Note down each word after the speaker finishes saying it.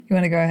You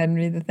want to go ahead and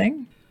read the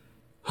thing?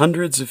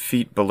 Hundreds of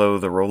feet below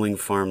the rolling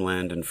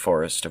farmland and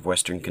forest of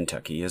western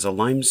Kentucky is a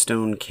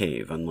limestone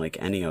cave unlike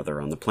any other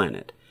on the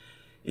planet.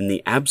 In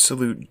the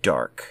absolute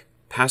dark,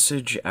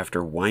 passage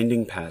after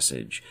winding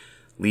passage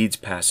leads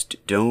past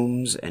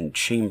domes and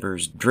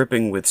chambers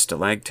dripping with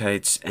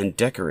stalactites and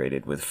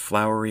decorated with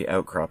flowery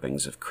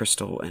outcroppings of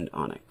crystal and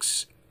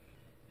onyx.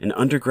 An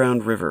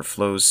underground river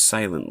flows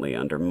silently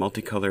under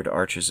multicolored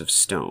arches of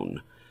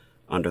stone.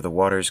 Under the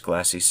water's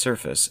glassy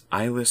surface,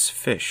 eyeless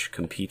fish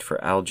compete for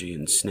algae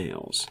and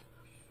snails.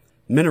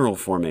 Mineral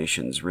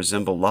formations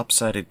resemble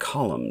lopsided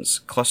columns,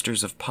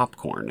 clusters of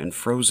popcorn, and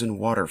frozen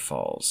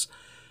waterfalls.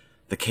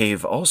 The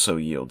cave also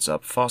yields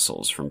up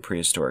fossils from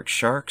prehistoric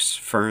sharks,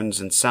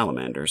 ferns, and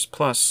salamanders,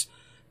 plus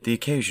the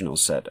occasional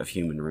set of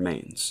human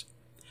remains.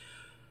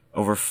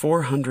 Over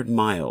 400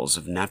 miles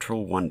of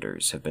natural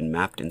wonders have been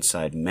mapped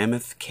inside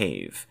Mammoth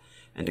Cave,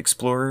 and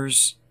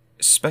explorers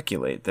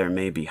speculate there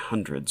may be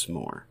hundreds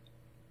more.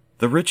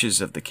 The riches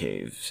of the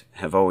caves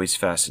have always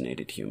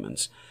fascinated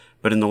humans,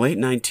 but in the late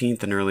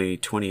 19th and early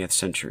 20th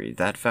century,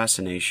 that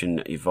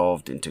fascination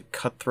evolved into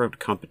cutthroat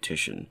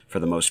competition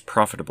for the most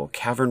profitable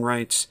cavern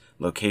rights,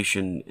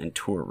 location, and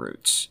tour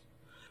routes.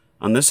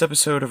 On this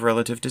episode of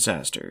Relative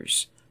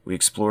Disasters, we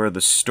explore the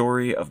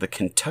story of the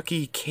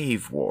Kentucky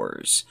Cave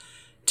Wars,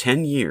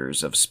 10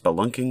 years of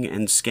spelunking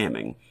and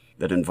scamming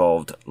that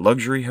involved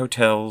luxury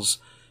hotels,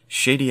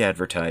 shady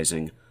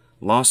advertising,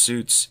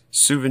 lawsuits,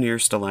 souvenir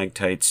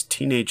stalactites,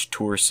 teenage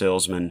tour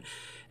salesmen,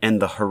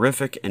 and the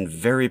horrific and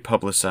very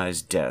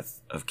publicized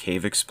death of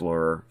cave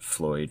explorer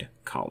Floyd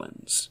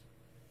Collins.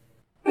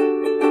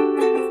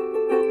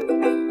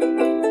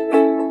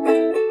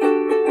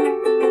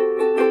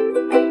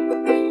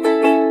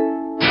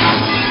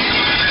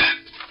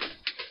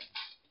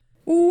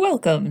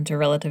 Welcome to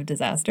Relative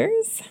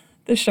Disasters,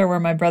 the show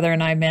where my brother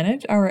and I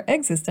manage our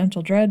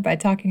existential dread by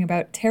talking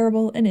about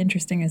terrible and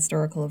interesting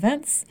historical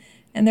events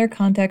and their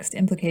context,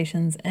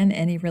 implications, and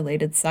any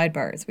related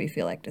sidebars we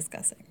feel like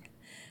discussing.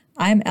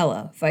 I'm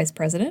Ella, Vice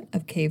President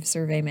of Cave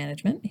Survey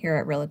Management here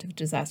at Relative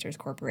Disasters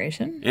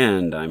Corporation.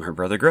 And I'm her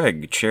brother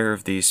Greg, Chair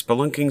of the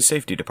Spelunking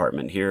Safety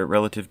Department here at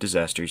Relative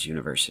Disasters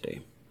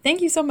University. Thank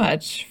you so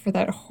much for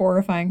that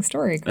horrifying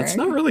story, Greg. It's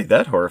not really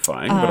that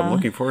horrifying, but I'm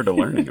looking forward to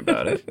learning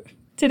about it.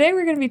 Today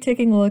we're going to be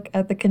taking a look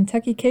at the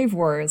Kentucky Cave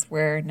Wars,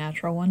 where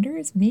natural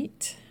wonders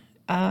meet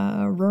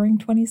Roaring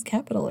Twenties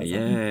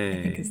capitalism, Yay.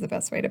 I think is the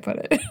best way to put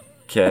it.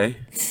 Okay.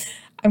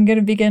 I'm going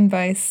to begin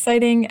by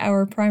citing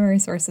our primary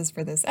sources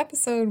for this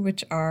episode,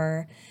 which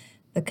are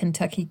The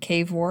Kentucky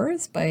Cave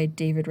Wars by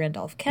David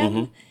Randolph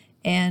Ken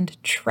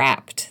and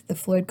Trapped, the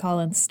Floyd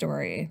Collins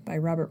Story by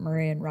Robert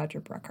Murray and Roger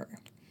Brucker.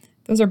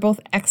 Those are both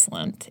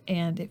excellent,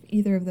 and if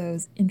either of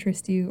those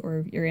interest you or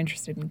if you're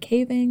interested in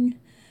caving,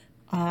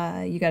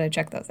 you got to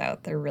check those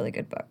out. They're really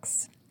good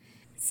books.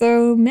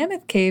 So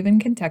Mammoth Cave in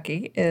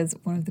Kentucky is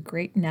one of the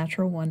great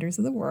natural wonders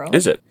of the world.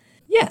 Is it?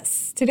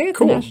 Yes. Today it's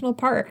Cool. a national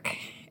park,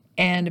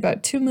 and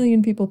about 2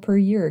 million people per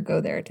year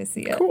go there to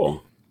see it.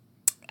 Cool.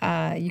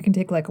 You can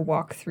take like a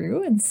walk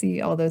through and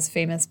see all those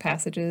famous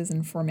passages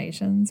and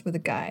formations with a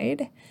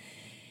guide.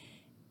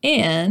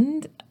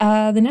 And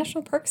the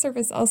National Park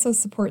Service also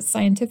supports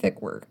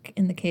scientific work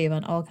in the cave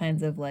on all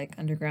kinds of like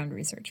underground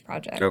research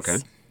projects. Okay.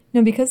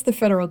 Now, because the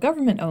federal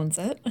government owns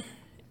it,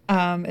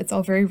 it's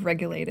all very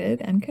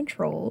regulated and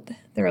controlled.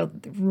 There are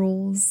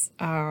rules,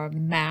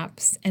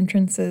 maps,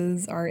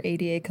 entrances are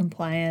ADA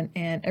compliant,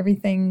 and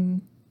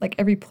everything, like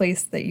every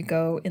place that you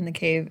go in the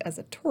cave as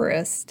a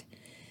tourist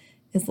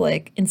is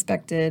like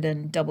inspected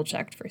and double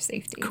checked for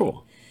safety.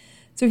 Cool.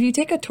 So if you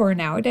take a tour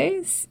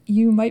nowadays,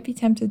 you might be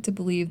tempted to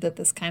believe that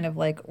this kind of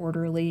like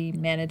orderly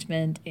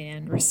management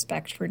and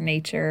respect for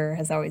nature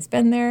has always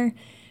been there.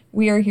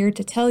 We are here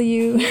to tell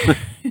you,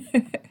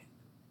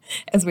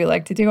 as we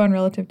like to do on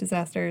Relative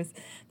Disasters,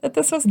 that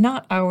this was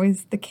not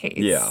always the case.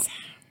 Yeah.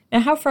 Now,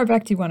 how far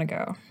back do you want to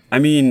go? I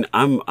mean,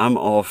 I'm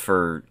all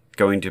for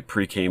going to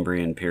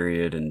Precambrian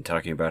period and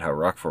talking about how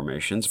rock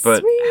formations,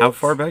 but Sweet. how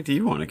far back do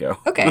you want to go?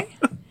 Okay.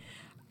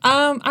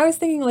 I was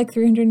thinking like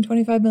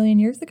 325 million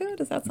years ago.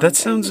 Does that sound That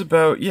sounds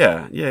about,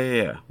 yeah.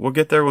 We'll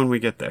get there when we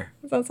get there.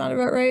 Does that sound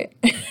about right?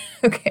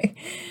 Okay.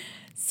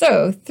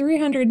 So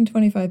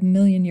 325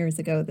 million years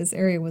ago, this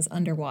area was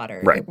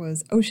underwater. Right. It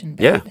was ocean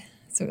bed. Yeah.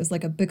 So it was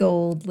like a big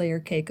old layer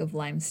cake of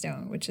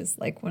limestone, which is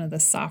like one of the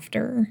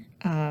softer,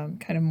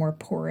 kind of more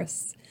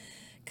porous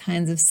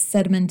kinds of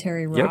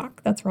sedimentary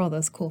rock. That's where all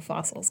those cool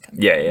fossils come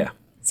from. Yeah.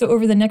 So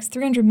over the next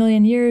 300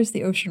 million years,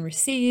 the ocean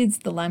recedes,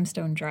 the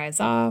limestone dries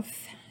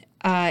off,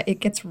 it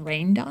gets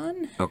rained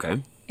on,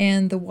 Okay.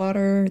 and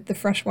the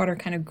fresh water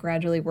kind of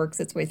gradually works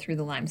its way through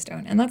the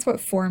limestone. And that's what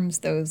forms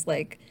those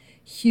like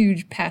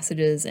huge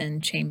passages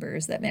and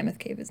chambers that Mammoth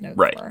Cave is known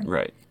for.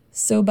 Right.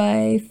 So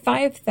by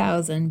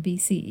 5000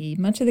 BCE,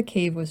 much of the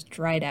cave was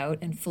dried out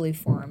and fully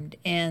formed,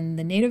 and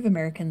the Native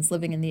Americans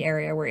living in the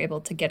area were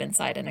able to get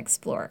inside and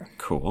explore.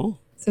 Cool.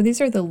 So these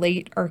are the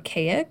late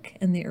Archaic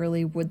and the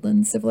early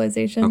woodland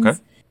civilizations. Okay.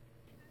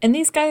 And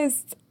these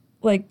guys,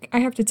 like, I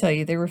have to tell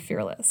you, they were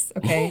fearless,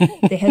 okay?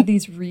 They had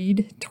these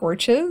reed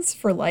torches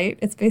for light.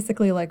 It's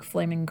basically like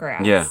flaming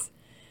grass. Yeah.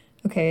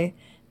 Okay?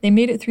 They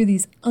made it through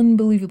these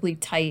unbelievably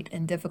tight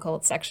and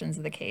difficult sections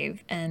of the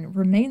cave, and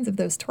remains of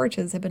those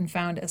torches have been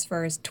found as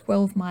far as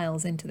 12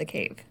 miles into the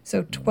cave.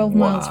 So 12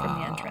 miles from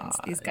the entrance.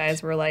 These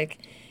guys were, like,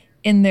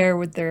 in there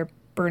with their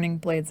burning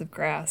blades of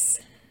grass,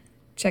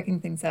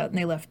 checking things out, and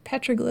they left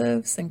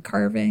petroglyphs and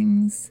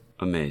carvings.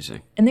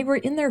 Amazing. And they were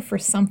in there for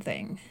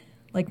something.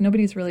 Like,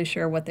 nobody's really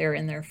sure what they were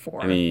in there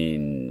for. I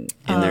mean,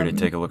 in there to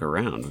take a look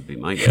around would be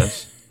my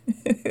guess.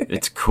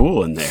 It's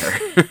cool in there.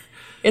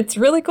 It's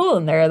really cool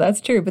in there, that's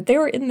true. But they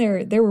were in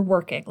there, they were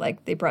working.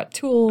 Like, they brought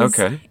tools.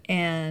 Okay.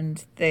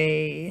 And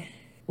they,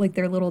 like,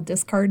 their little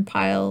discard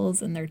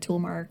piles and their tool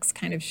marks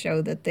kind of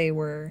show that they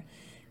were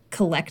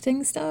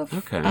collecting stuff.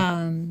 Okay.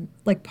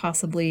 Like,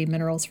 possibly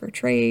minerals for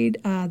trade.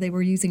 They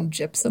were using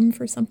gypsum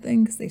for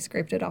something because they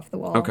scraped it off the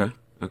wall.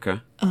 Okay.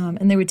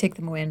 And they would take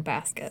them away in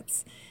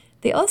baskets.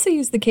 They also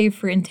used the cave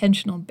for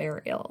intentional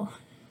burial.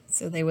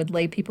 So they would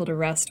lay people to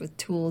rest with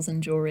tools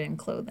and jewelry and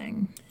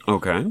clothing.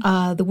 Okay.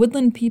 The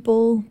woodland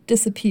people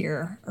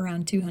disappear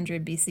around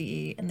 200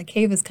 BCE, and the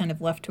cave is kind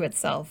of left to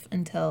itself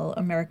until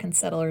American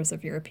settlers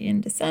of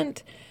European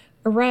descent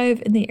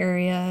arrive in the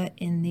area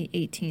in the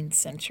 18th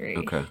century.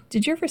 Okay.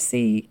 Did you ever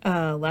see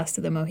Last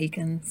of the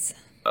Mohicans?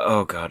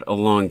 Oh, God, a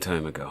long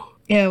time ago.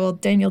 Yeah, well,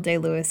 Daniel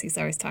Day-Lewis, he's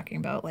always talking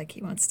about, like,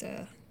 he wants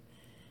to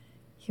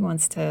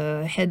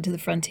head to the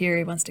frontier.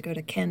 He wants to go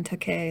to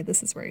Kentucky.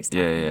 This is where he's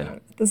talking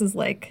about. This is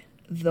like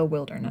the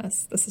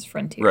wilderness. This is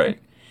frontier. Right.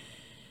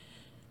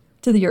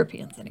 To the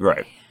Europeans,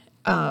 anyway.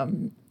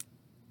 Right.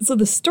 So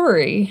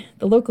the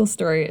local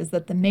story, is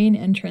that the main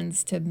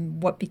entrance to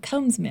what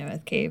becomes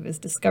Mammoth Cave is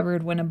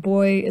discovered when a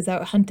boy is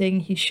out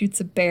hunting. He shoots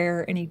a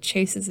bear and he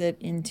chases it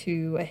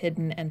into a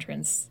hidden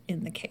entrance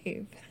in the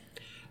cave.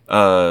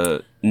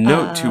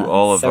 Note to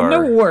all of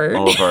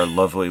our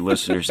lovely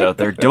listeners out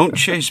there: don't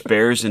chase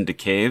bears into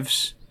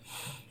caves.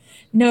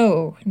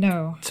 No.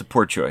 It's a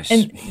poor choice.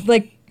 And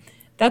like,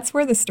 that's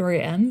where the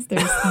story ends.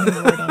 There's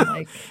no word on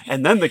like.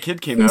 And then the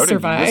kid came out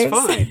survives. And he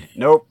was fine.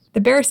 Nope.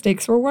 The bear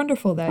steaks were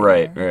wonderful that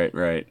year.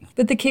 Right.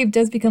 But the cave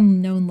does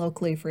become known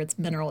locally for its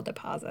mineral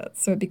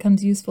deposits, so it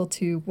becomes useful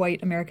to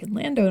white American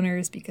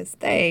landowners because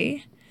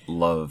they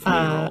love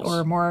minerals,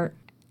 or more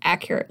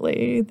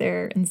accurately,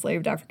 their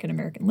enslaved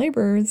African-American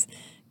laborers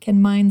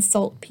can mine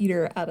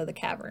saltpeter out of the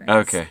caverns.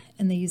 Okay.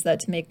 And they use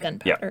that to make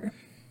gunpowder.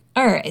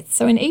 All right,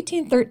 so in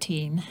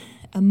 1813,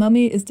 a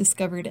mummy is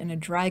discovered in a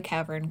dry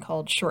cavern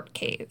called Short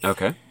Cave.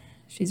 Okay.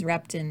 She's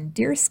wrapped in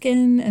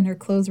deerskin, and her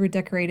clothes were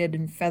decorated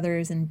in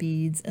feathers and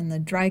beads in the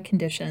dry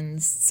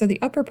conditions, so the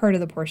upper part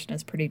of the portion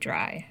is pretty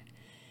dry.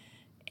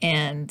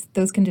 And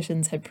those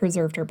conditions had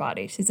preserved her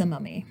body. She's a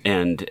mummy.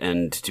 And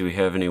do we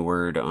have any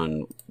word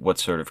on what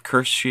sort of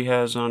curse she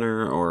has on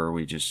her, or are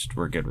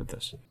we're good with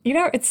this? You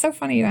know, it's so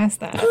funny you asked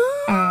that.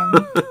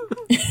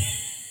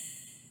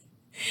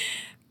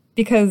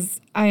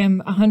 Because I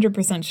am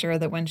 100% sure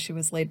that when she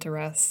was laid to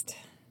rest,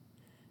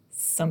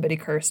 somebody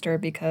cursed her,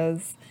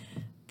 because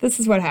this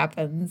is what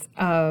happens.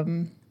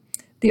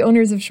 The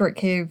owners of Short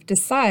Cave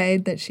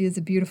decide that she is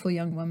a beautiful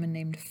young woman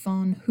named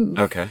Fawn Hoof.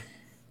 Okay.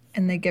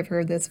 And they give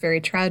her this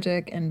very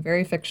tragic and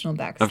very fictional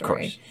backstory. Of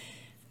course.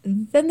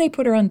 Then they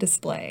put her on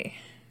display.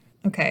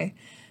 Okay.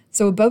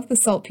 So above the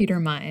saltpeter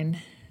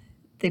mine,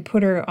 they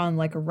put her on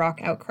like a rock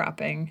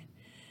outcropping.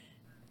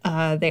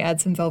 They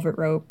add some velvet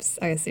ropes,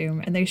 I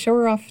assume, and they show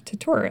her off to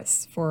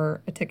tourists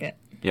for a ticket.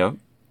 Yep.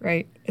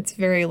 Right? It's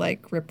very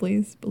like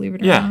Ripley's, believe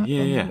it or not.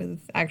 Yeah.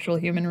 With actual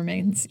human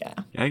remains. Yeah.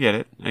 I get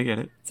it.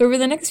 So over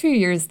the next few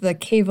years, the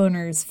cave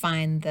owners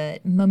find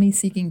that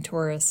mummy-seeking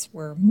tourists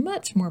were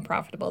much more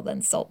profitable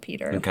than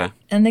saltpeter. Okay.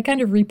 And they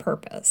kind of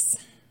repurpose.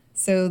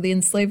 So the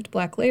enslaved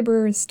black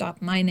laborers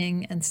stop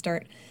mining and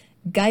start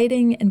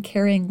guiding and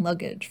carrying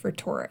luggage for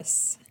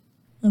tourists.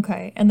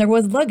 Okay. And there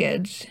was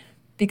luggage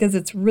because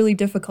it's really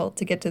difficult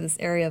to get to this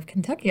area of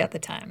Kentucky at the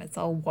time. It's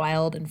all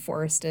wild and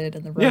forested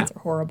and the roads are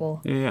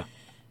horrible. Yeah.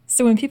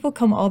 So when people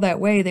come all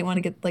that way, they want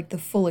to get like the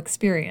full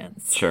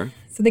experience. Sure.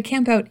 So they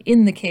camp out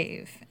in the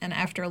cave, and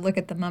after a look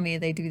at the mummy,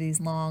 they do these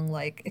long,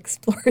 like,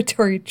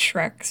 exploratory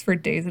treks for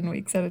days and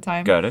weeks at a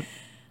time. Got it.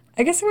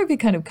 I guess it would be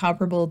kind of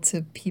comparable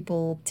to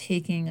people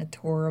taking a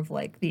tour of,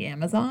 like, the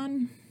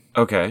Amazon.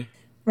 Okay.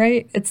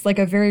 Right? It's like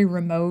a very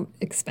remote,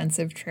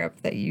 expensive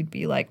trip that you'd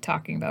be, like,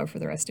 talking about for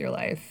the rest of your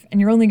life. And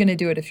you're only going to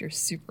do it if you're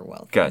super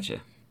wealthy.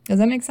 Gotcha. Does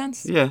that make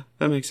sense? Yeah,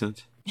 that makes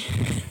sense.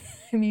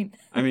 I mean,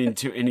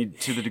 to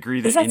the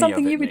degree that is that any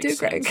something of it you would makes do,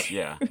 Greg? sense.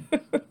 Yeah.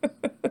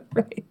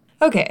 Right.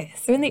 Okay,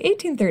 so in the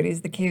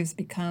 1830s, the caves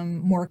become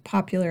more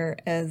popular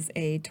as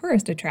a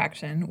tourist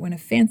attraction when a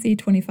fancy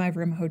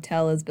 25-room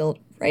hotel is built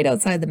right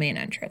outside the main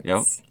entrance.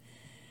 Yep.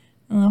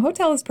 The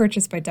hotel is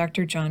purchased by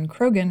Dr. John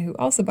Croghan, who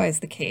also buys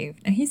the cave.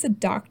 Now, he's a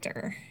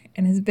doctor,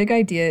 and his big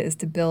idea is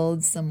to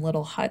build some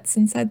little huts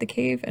inside the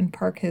cave and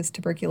park his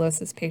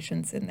tuberculosis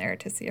patients in there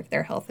to see if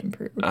their health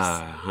improves.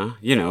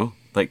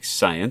 Like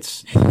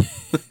science.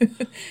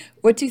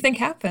 What do you think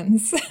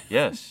happens?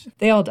 Yes.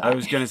 They all die. I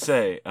was going to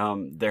say,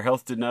 their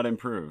health did not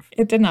improve.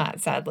 It did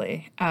not,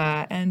 sadly.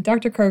 And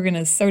Dr. Krogan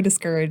is so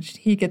discouraged,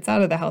 he gets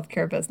out of the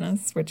healthcare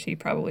business, which he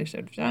probably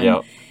should have done.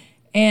 Yep.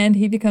 And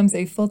he becomes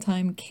a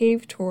full-time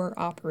cave tour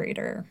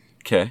operator.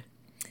 Okay.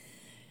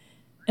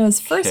 Now,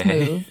 his first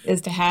move is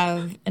to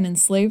have an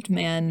enslaved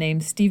man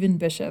named Stephen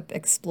Bishop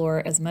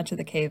explore as much of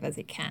the cave as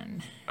he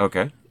can.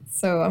 Okay.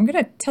 So I'm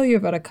going to tell you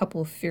about a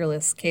couple of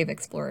fearless cave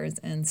explorers,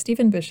 and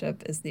Stephen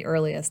Bishop is the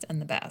earliest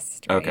and the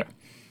best. Right? Okay.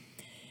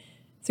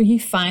 So he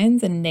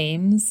finds and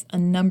names a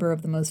number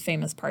of the most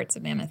famous parts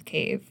of Mammoth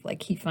Cave.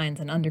 Like he finds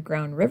an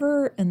underground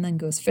river and then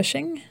goes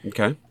fishing.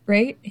 Okay.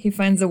 Right? He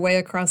finds a way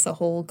across a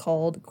hole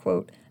called,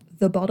 quote,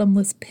 the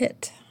bottomless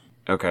pit.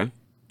 Okay.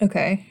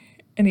 Okay.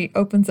 And he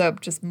opens up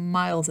just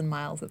miles and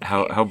miles of the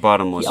cave. How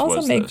bottomless He also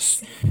was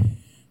makes this?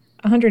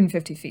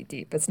 150 feet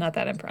deep. It's not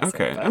that impressive.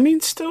 Okay. but I mean,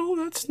 still,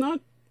 that's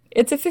not...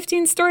 it's a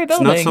 15-story It's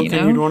building, not something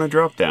you know? you'd want to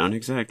drop down,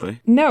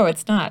 exactly. No,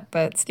 it's not.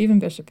 But Stephen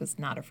Bishop is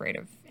not afraid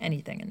of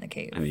anything in the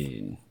cave. I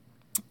mean,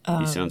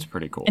 he sounds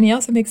pretty cool. And he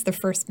also makes the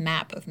first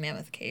map of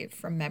Mammoth Cave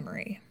from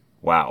memory.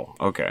 Wow.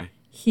 Okay.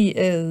 He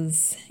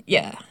is,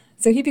 yeah.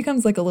 So he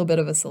becomes like a little bit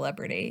of a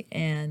celebrity.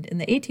 And in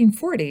the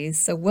 1840s,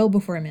 so well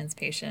before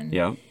emancipation,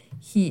 Yeah.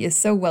 he is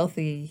so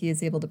wealthy, he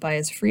is able to buy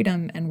his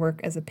freedom and work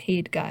as a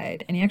paid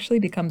guide. And he actually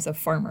becomes a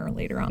farmer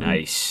later on.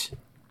 Nice.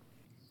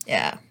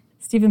 Yeah.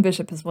 Stephen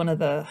Bishop is one of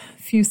the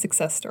few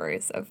success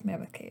stories of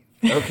Mammoth Cave.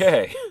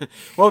 Okay.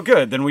 Well,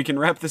 good. Then we can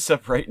wrap this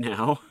up right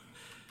now.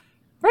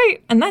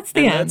 Right. And that's the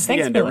And end. that's the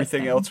Thanks end. for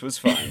Everything listening. else was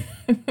fine.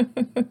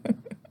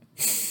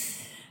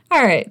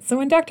 All right. So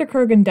when Dr.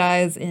 Krogan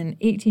dies in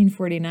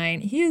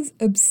 1849, he is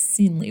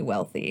obscenely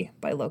wealthy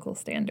by local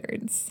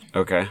standards.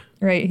 Okay.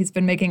 Right. He's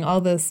been making all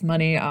this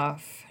money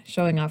off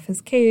showing off his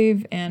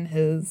cave and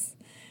his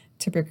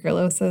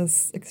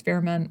tuberculosis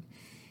experiment.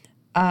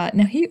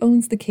 Now, he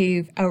owns the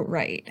cave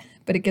outright,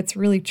 but it gets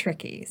really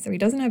tricky. So he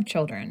doesn't have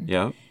children.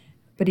 Yeah.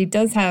 But he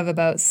does have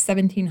about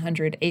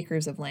 1,700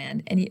 acres of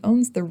land, and he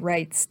owns the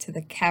rights to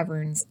the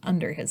caverns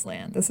under his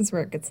land. This is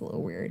where it gets a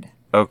little weird.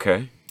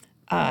 Okay.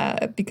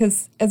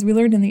 Because, as we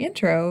learned in the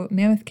intro,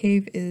 Mammoth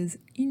Cave is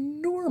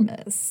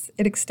enormous.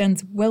 It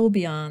extends well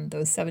beyond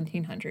those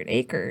 1,700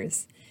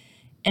 acres.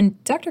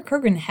 And Dr.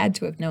 Krogan had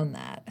to have known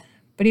that.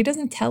 But he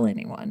doesn't tell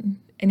anyone,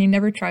 and he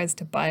never tries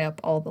to buy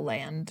up all the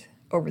land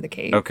over the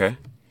cave. Okay.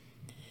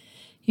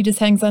 He just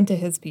hangs on to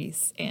his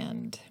piece,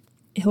 and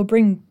he'll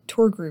bring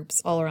tour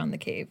groups all around the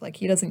cave. Like,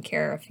 he doesn't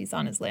care if he's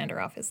on his land or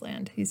off his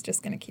land. He's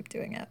just going to keep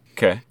doing it.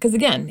 Okay. Because,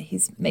 again,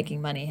 he's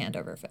making money hand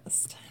over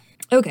fist.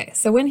 Okay,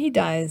 so when he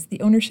dies,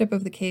 the ownership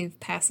of the cave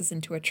passes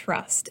into a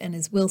trust, and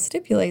his will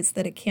stipulates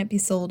that it can't be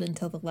sold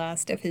until the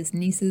last of his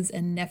nieces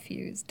and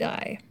nephews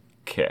die.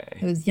 Okay.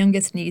 His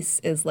youngest niece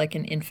is like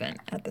an infant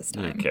at this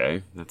time.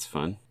 Okay. That's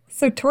fun.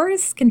 So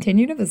tourists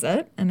continue to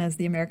visit, and as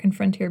the American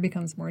frontier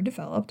becomes more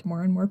developed,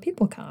 more and more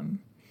people come.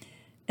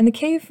 And the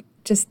cave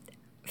just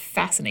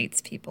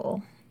fascinates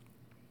people.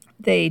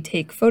 They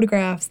take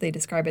photographs, they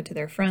describe it to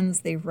their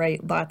friends, they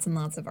write lots and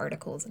lots of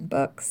articles and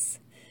books.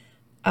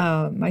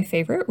 My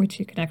favorite, which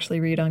you can actually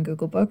read on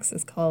Google Books,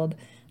 is called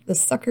The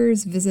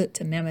Sucker's Visit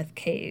to Mammoth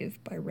Cave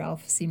by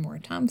Ralph Seymour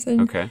Thompson.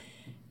 Okay.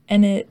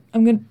 And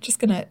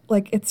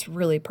it's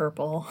really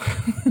purple,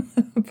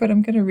 but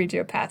I'm going to read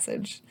you a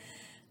passage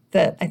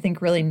that I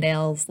think really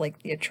nails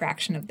like the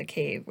attraction of the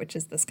cave, which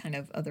is this kind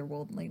of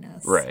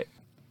otherworldliness. Right.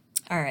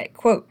 All right,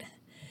 quote.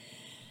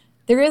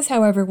 There is,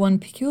 however, one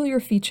peculiar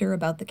feature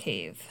about the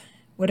cave.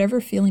 Whatever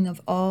feeling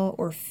of awe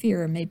or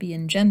fear may be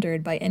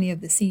engendered by any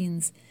of the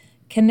scenes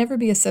can never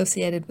be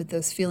associated with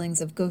those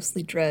feelings of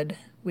ghostly dread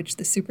which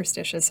the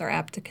superstitious are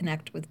apt to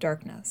connect with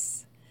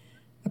darkness.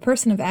 A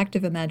person of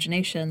active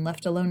imagination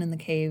left alone in the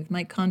cave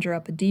might conjure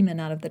up a demon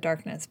out of the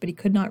darkness, but he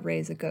could not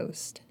raise a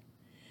ghost.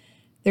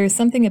 There is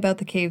something about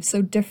the cave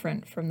so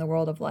different from the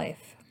world of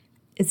life.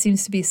 It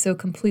seems to be so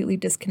completely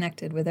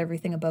disconnected with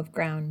everything above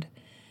ground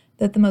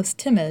that the most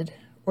timid,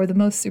 or the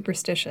most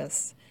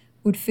superstitious,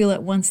 would feel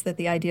at once that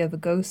the idea of a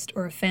ghost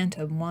or a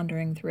phantom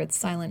wandering through its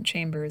silent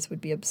chambers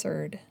would be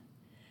absurd.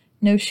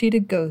 No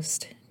sheeted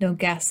ghost, no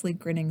ghastly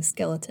grinning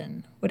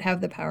skeleton would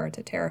have the power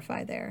to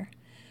terrify there.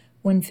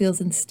 One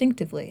feels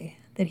instinctively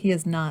that he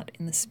is not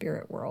in the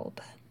spirit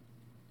world.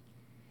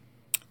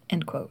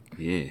 End quote.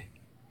 Yeah.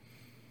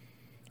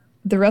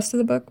 The rest of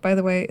the book, by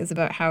the way, is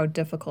about how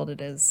difficult it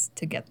is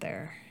to get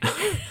there.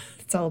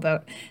 It's all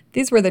about,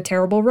 these were the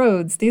terrible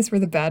roads. These were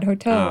the bad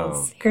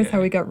hotels. Okay. Here's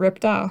how we got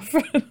ripped off.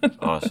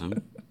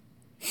 Awesome.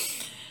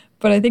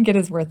 But I think it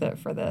is worth it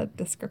for the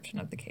description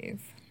of the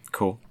cave.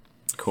 Cool.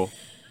 Cool.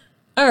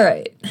 All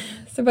right.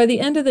 So by the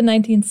end of the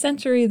 19th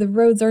century, the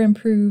roads are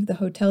improved, the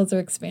hotels are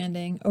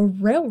expanding. A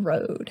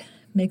railroad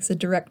makes a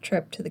direct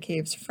trip to the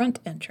cave's front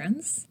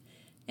entrance,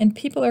 and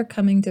people are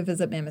coming to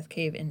visit Mammoth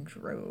Cave in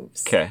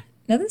droves. Okay.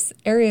 Now, this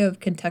area of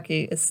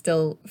Kentucky is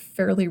still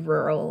fairly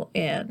rural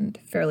and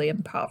fairly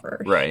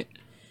impoverished. Right.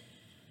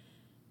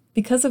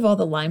 Because of all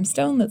the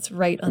limestone that's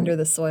right under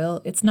the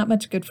soil, it's not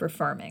much good for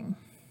farming,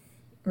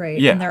 right?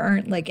 Yeah. And there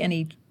aren't like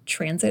any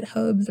transit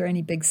hubs or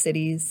any big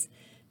cities.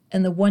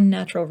 And the one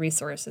natural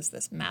resource is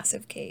this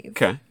massive cave.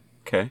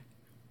 Okay.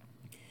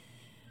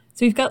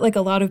 So you've got like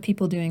a lot of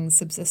people doing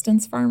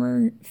subsistence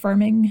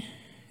farming.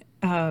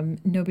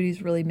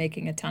 Nobody's really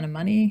making a ton of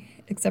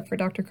money except for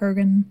Dr.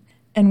 Krogan.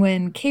 And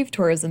when cave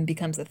tourism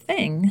becomes a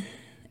thing,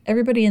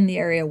 everybody in the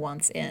area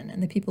wants in,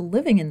 and the people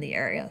living in the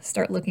area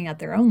start looking at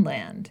their own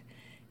land.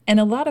 And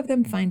a lot of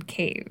them find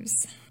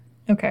caves.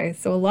 Okay,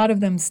 so a lot of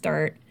them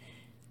start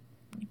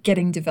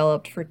getting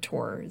developed for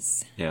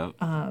tours. Yeah.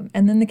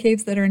 And then the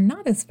caves that are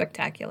not as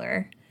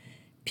spectacular,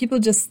 people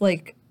just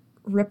like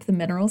rip the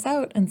minerals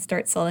out and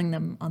start selling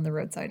them on the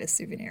roadside as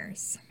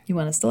souvenirs. You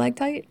want a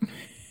stalactite?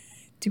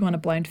 Do you want a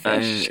blind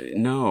fish?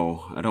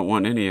 No, I don't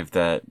want any of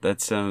that. That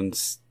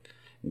sounds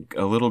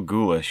a little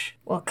ghoulish.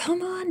 Well,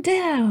 come on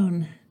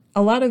down.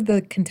 A lot of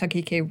the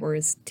Kentucky Cave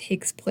Wars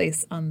takes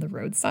place on the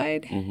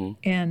roadside,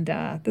 and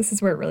this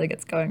is where it really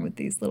gets going with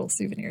these little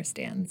souvenir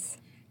stands.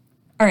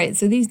 All right,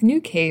 so these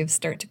new caves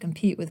start to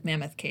compete with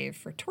Mammoth Cave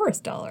for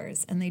tourist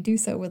dollars, and they do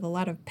so with a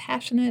lot of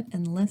passionate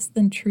and less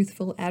than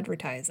truthful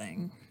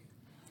advertising.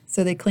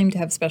 So they claim to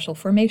have special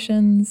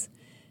formations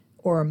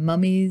or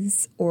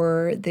mummies,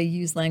 or they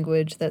use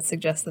language that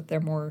suggests that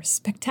they're more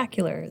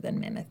spectacular than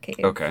Mammoth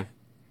Cave. Okay.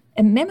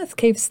 And Mammoth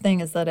Cave's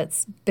thing is that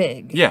it's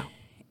big. Yeah.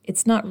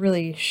 It's not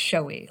really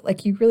showy.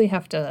 Like, you really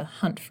have to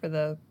hunt for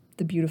the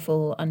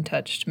beautiful,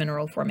 untouched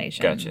mineral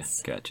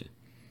formations. Gotcha.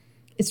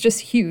 It's just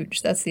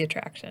huge. That's the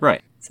attraction.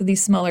 Right. So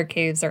these smaller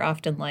caves are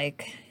often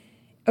like,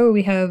 oh,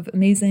 we have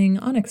amazing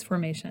onyx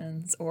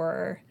formations,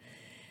 or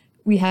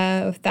we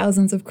have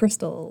thousands of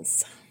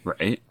crystals.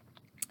 Right.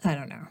 I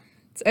don't know.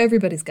 So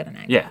everybody's got an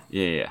angle.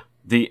 Yeah.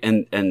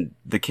 And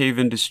the cave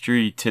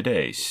industry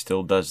today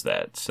still does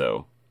that.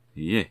 So,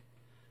 yeah.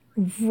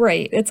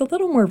 Right. It's a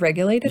little more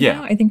regulated Yeah.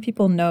 now. I think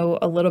people know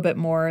a little bit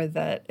more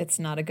that it's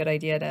not a good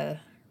idea to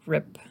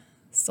rip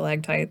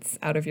stalactites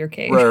out of your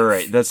cave.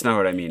 Right. That's not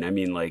what I mean. I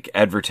mean, like,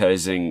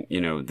 advertising,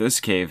 this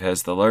cave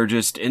has the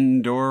largest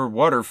indoor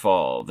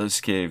waterfall. This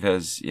cave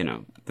has,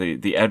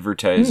 the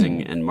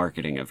advertising and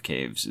marketing of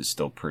caves is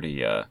still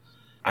pretty,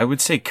 I would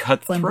say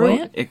cutthroat,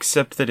 Flamboyant?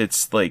 except that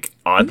it's, like,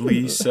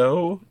 oddly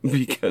so,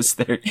 because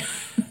they're,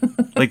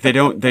 like, they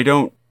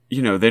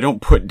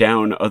don't put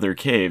down other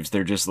caves.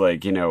 They're just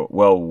like,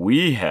 well,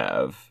 we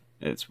have.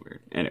 It's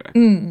weird.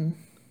 Anyway.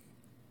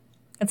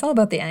 It's all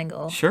about the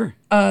angle. Sure.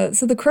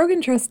 So the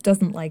Krogan Trust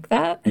doesn't like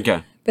that.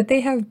 Okay. But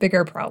they have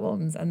bigger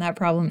problems, and that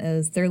problem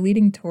is they're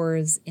leading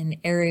tours in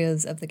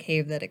areas of the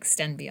cave that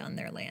extend beyond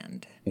their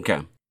land.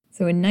 Okay.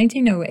 So in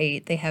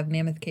 1908, they have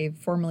Mammoth Cave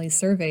formally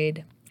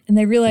surveyed, and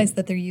they realize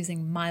that they're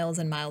using miles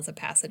and miles of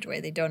passageway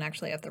they don't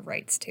actually have the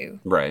rights to.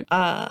 Right.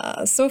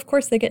 So of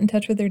course they get in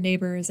touch with their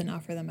neighbors and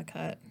offer them a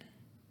cut.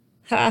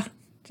 Ha!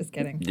 Just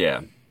kidding.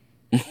 Yeah.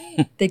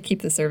 They'd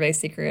keep the survey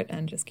secret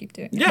and just keep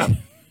doing it. Yeah.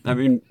 I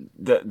mean,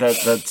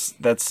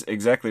 that's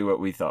exactly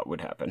what we thought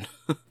would happen.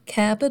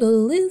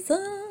 Capitalism.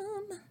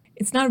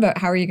 It's not about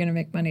how are you going to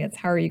make money, it's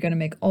how are you going to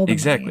make all the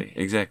money.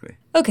 Exactly.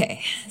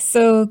 Okay,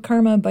 so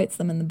karma bites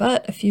them in the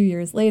butt a few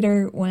years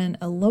later when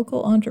a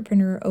local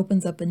entrepreneur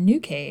opens up a new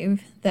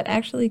cave that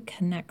actually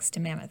connects to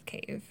Mammoth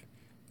Cave.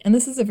 And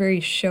this is a very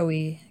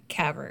showy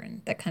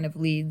cavern that kind of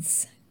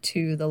leads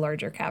to the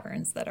larger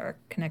caverns that are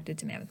connected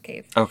to Mammoth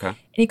Cave. Okay. And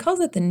he calls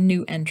it the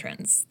New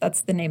Entrance.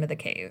 That's the name of the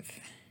cave.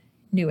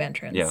 New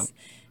Entrance. Yeah.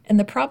 And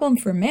the problem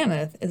for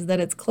Mammoth is that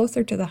it's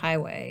closer to the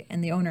highway,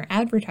 and the owner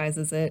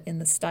advertises it in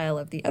the style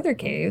of the other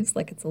caves,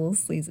 like it's a little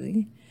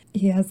sleazy.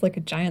 He has like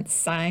a giant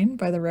sign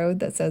by the road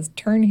that says,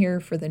 "Turn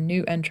here for the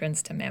new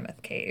entrance to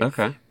Mammoth Cave."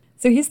 Okay.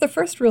 So he's the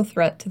first real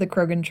threat to the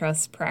Krogan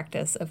Trust's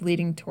practice of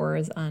leading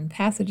tours on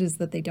passages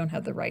that they don't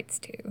have the rights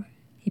to.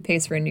 He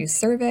pays for a new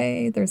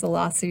survey, there's a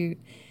lawsuit,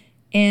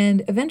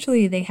 and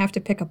eventually they have to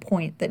pick a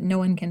point that no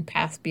one can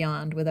pass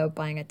beyond without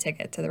buying a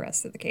ticket to the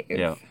rest of the cave.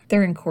 Yeah.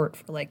 They're in court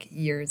for like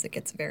years. It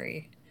gets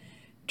very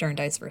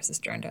Jarndyce versus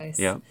Jarndyce.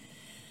 Yeah.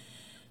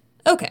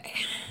 Okay.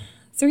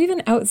 So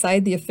even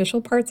outside the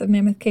official parts of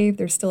Mammoth Cave,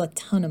 there's still a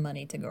ton of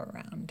money to go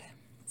around.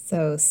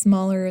 So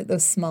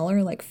those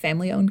smaller, like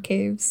family-owned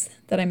caves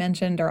that I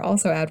mentioned are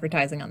also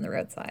advertising on the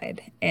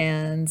roadside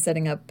and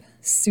setting up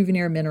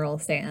souvenir mineral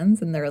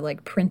stands, and they're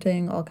like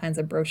printing all kinds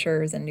of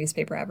brochures and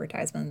newspaper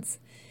advertisements.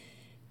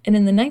 And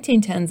in the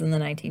 1910s and the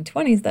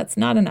 1920s, that's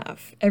not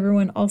enough.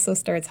 Everyone also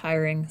starts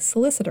hiring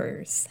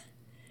solicitors.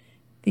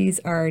 These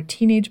are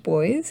teenage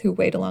boys who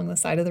wait along the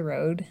side of the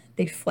road.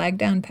 They flag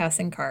down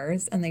passing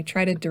cars, and they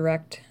try to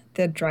direct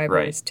the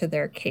drivers to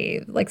their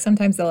cave. Like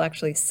sometimes they'll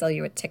actually sell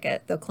you a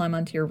ticket. They'll climb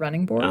onto your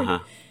running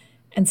board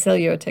and sell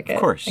you a ticket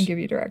and give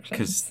you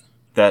directions.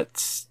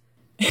 Because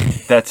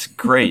that's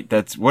great.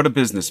 That's what a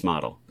business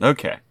model.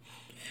 Okay.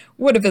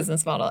 What a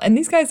business model. And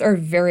these guys are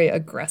very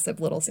aggressive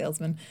little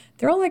salesmen.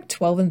 They're all like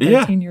 12 and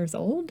 13 years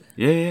old.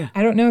 Yeah.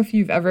 I don't know if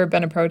you've ever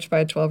been approached by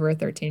a 12 or a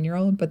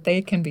 13-year-old, but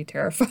they can be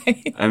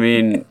terrifying. I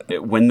mean,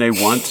 when they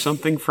want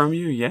something from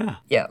you, yeah.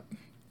 Yeah.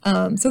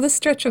 So this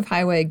stretch of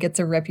highway gets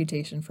a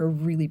reputation for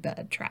really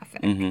bad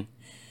traffic.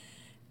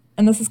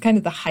 And this is kind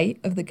of the height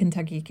of the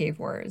Kentucky Cave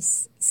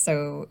Wars.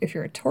 So if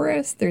you're a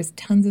tourist, there's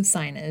tons of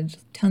signage,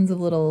 tons of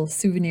little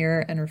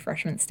souvenir and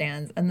refreshment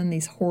stands, and then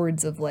these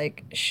hordes of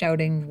like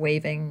shouting,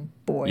 waving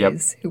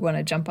boys who want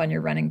to jump on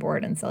your running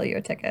board and sell you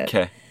a ticket.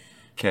 Okay.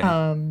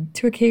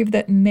 To a cave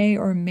that may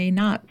or may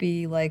not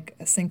be like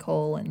a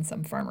sinkhole in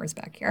some farmer's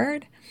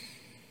backyard.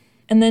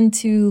 And then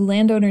to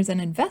landowners and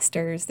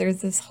investors,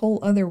 there's this whole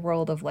other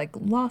world of like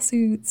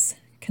lawsuits,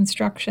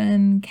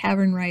 construction,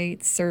 cavern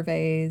rights,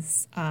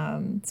 surveys,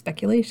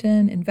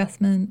 speculation,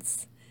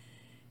 investments.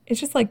 It's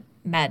just like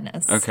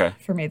madness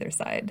from either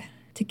side.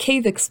 To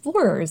cave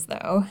explorers,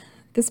 though,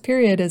 this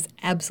period is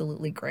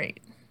absolutely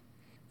great.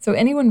 So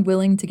anyone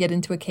willing to get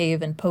into a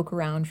cave and poke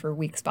around for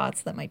weak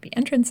spots that might be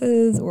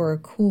entrances or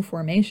cool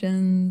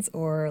formations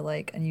or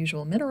like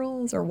unusual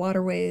minerals or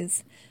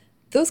waterways,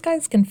 those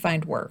guys can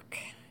find work.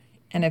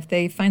 And if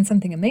they find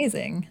something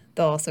amazing,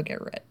 they'll also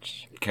get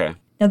rich. Okay.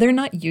 Now, they're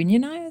not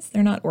unionized.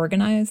 They're not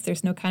organized.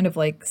 There's no kind of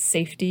like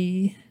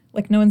safety.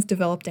 Like no one's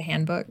developed a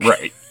handbook.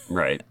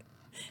 Right.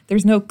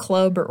 There's no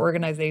club or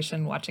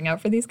organization watching out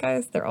for these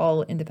guys. They're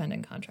all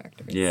independent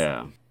contractors.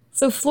 Yeah.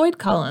 So Floyd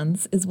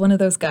Collins is one of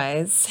those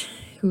guys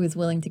who is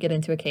willing to get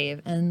into a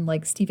cave. And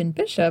like Stephen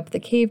Bishop, the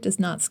cave does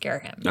not scare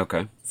him.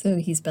 Okay. So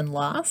he's been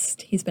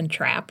lost. He's been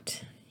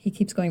trapped. He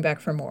keeps going back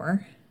for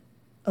more,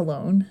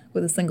 alone,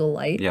 with a single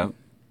light. Yep.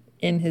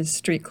 In his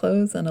street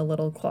clothes and a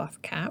little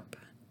cloth cap.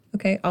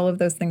 Okay, all of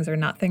those things are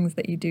not things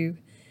that you do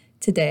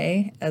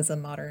today as a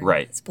modern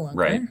spelunker.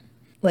 Right.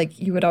 Like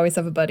you would always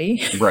have a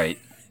buddy. Right.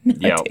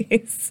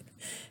 Nowadays.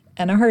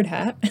 And a hard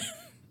hat.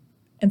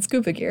 And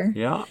scuba gear.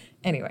 Yeah.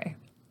 Anyway,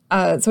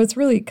 so it's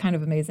really kind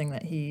of amazing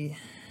that he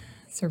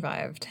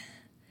survived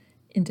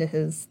into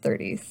his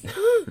 30s.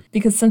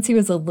 Because since he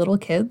was a little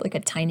kid, like a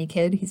tiny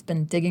kid, he's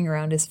been digging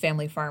around his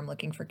family farm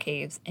looking for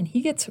caves. And he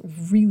gets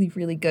really,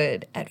 really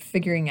good at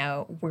figuring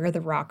out where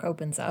the rock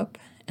opens up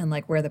and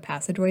like where the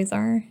passageways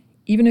are,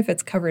 even if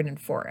it's covered in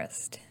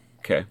forest.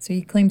 Okay. So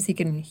he claims he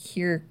can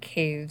hear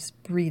caves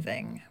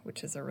breathing,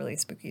 which is a really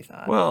spooky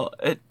thought. Well,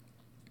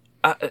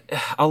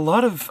 a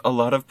lot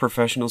of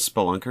professional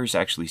spelunkers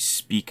actually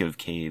speak of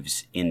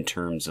caves in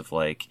terms of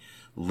like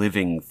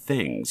living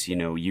things. You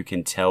know, you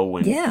can tell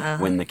when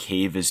the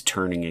cave is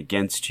turning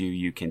against you.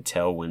 You can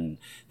tell when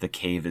the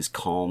cave is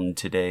calm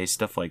today,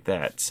 stuff like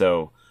that.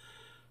 So,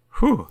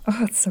 whew.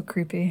 Oh, it's so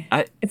creepy.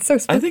 It's so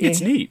spooky. I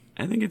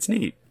think it's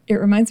neat. It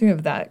reminds me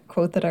of that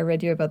quote that I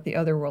read you about the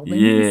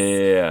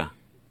otherworldlings.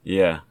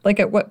 Yeah. Like,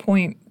 at what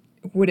point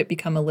would it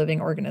become a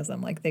living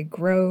organism? Like, they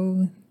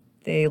grow,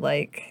 they,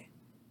 like,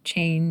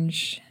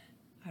 change.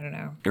 I don't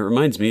know. It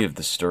reminds me of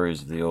the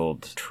stories of the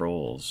old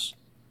trolls,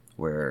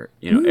 where,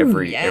 you know,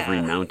 every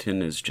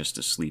mountain is just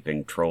a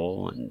sleeping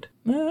troll, and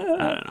I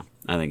don't know.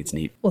 I think it's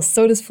neat. Well,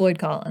 so does Floyd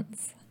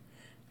Collins.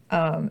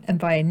 And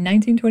by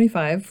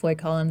 1925, Floyd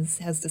Collins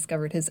has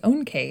discovered his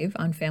own cave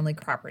on family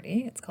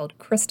property. It's called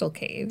Crystal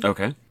Cave.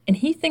 Okay. And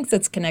he thinks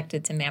it's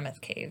connected to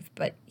Mammoth Cave,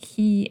 but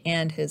he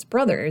and his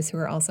brothers, who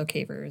are also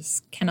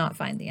cavers, cannot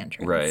find the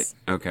entrance. Right.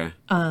 Okay.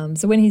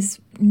 So when he's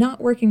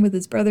not working with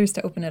his brothers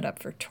to open it up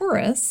for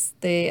tourists,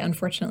 they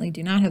unfortunately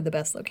do not have the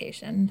best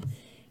location.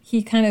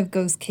 He kind of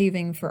goes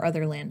caving for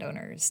other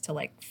landowners to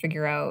like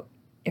figure out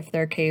if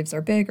their caves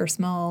are big or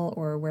small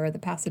or where the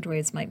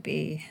passageways might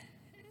be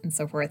and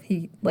so forth.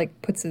 He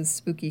like puts his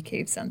spooky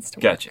cave sense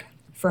to work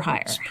for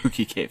hire.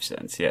 Spooky cave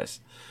sense, yes.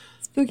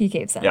 Spooky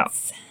cave sense. Yeah.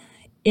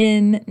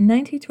 In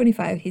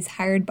 1925, he's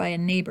hired by a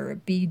neighbor,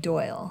 B.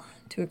 Doyle,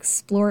 to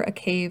explore a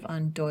cave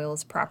on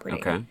Doyle's property.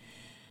 Okay.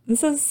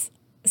 This is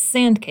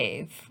Sand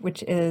Cave,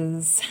 which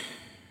is,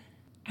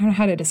 I don't know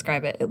how to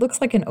describe it. It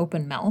looks like an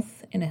open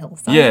mouth in a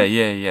hillside.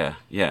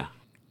 Yeah.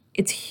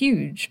 It's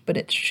huge, but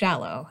it's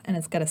shallow, and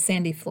it's got a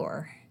sandy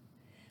floor.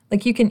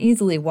 Like, you can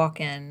easily walk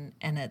in,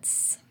 and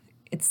it's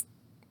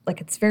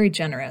very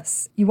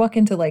generous. You walk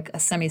into, like, a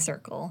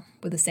semicircle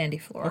with a sandy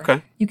floor.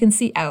 Okay. You can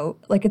see out.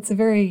 Like, it's a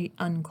very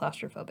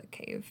unclaustrophobic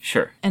cave.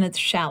 Sure. And it's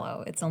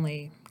shallow. It's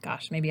only,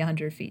 maybe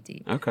 100 feet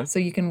deep. Okay. So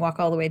you can walk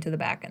all the way to the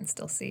back and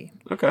still see.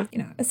 Okay. You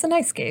know, it's a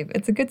nice cave.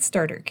 It's a good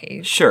starter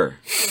cave. Sure.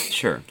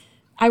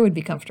 I would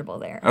be comfortable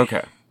there.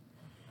 Okay.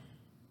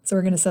 So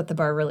we're going to set the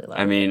bar really low.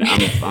 I mean,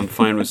 I'm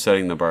fine with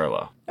setting the bar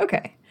low.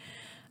 Okay.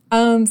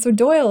 So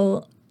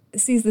Doyle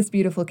sees this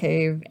beautiful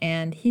cave,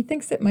 and he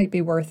thinks it might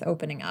be worth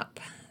opening up.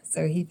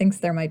 So he thinks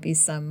there might be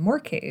some more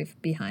cave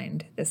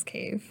behind this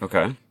cave.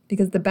 Okay.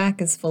 Because the back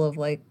is full of,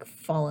 like,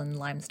 fallen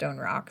limestone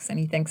rocks, and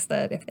he thinks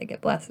that if they get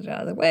blasted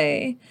out of the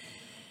way,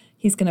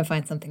 he's going to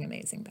find something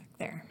amazing back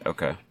there.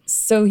 Okay.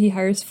 So he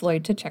hires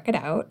Floyd to check it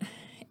out,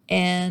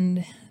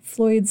 and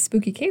Floyd's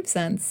spooky cave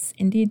sense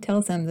indeed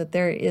tells him that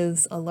there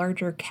is a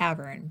larger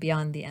cavern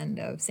beyond the end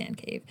of Sand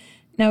Cave.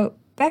 Now,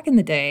 back in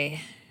the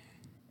day,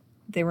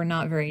 they were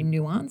not very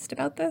nuanced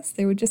about this.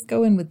 They would just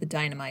go in with the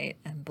dynamite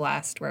and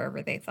blast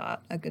wherever they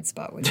thought a good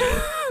spot would be.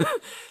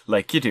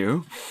 Like you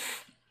do.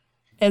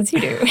 As you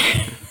do.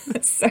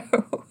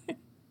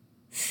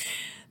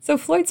 So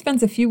Floyd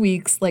spends a few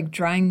weeks like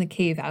drying the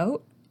cave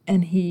out,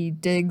 and he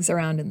digs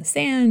around in the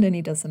sand and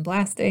he does some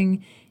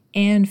blasting.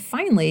 And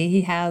finally,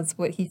 he has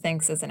what he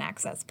thinks is an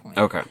access point.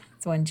 Okay.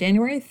 So on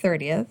January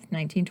 30th,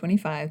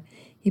 1925,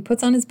 he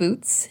puts on his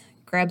boots,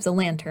 grabs a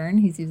lantern.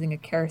 He's using a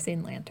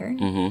kerosene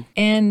lantern.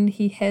 And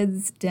he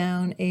heads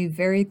down a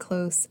very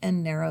close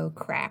and narrow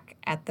crack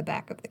at the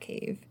back of the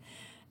cave.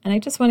 And I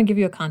just want to give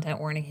you a content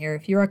warning here.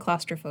 If you are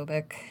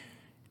claustrophobic,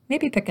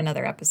 maybe pick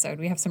another episode.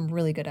 We have some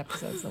really good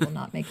episodes that will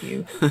not make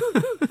you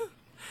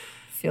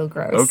feel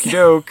gross. Okie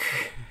doke.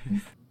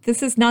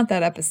 This is not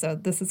that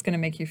episode. This is going to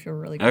make you feel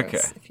really gross Okay.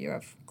 if you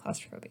have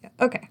claustrophobia.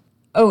 Okay.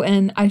 Oh,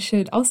 and I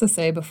should also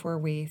say before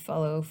we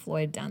follow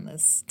Floyd down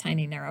this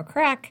tiny, narrow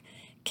crack,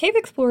 cave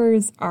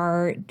explorers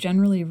are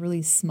generally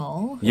really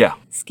small, Yeah.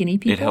 skinny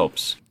people. It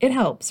helps. It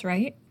helps,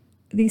 right?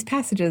 These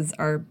passages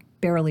are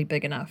barely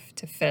big enough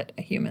to fit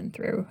a human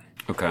through.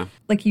 Okay.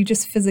 Like, you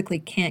just physically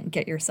can't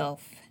get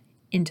yourself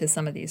into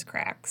some of these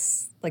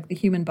cracks. Like, the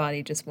human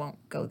body just won't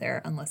go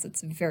there unless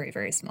it's very,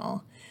 very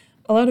small.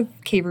 A lot of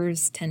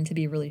cavers tend to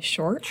be really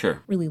short,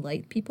 Sure. really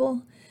light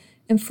people.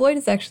 And Floyd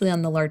is actually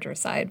on the larger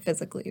side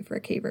physically for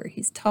a caver.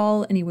 He's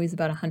tall and he weighs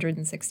about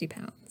 160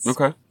 pounds.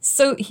 Okay.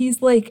 So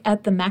he's like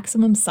at the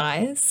maximum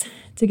size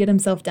to get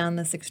himself down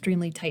this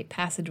extremely tight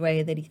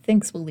passageway that he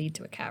thinks will lead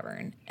to a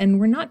cavern. And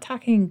we're not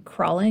talking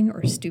crawling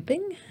or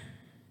stooping.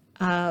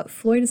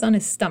 Floyd is on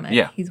his stomach.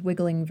 Yeah. He's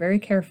wiggling very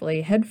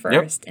carefully head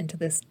first into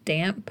this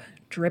damp,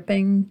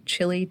 dripping,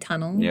 chilly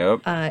tunnel.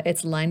 Yep.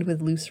 It's lined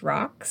with loose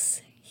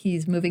rocks.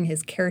 He's moving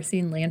his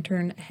kerosene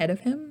lantern ahead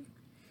of him.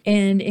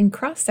 And in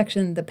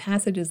cross-section, the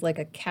passage is like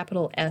a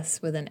capital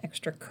S with an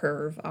extra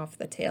curve off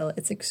the tail.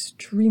 It's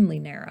extremely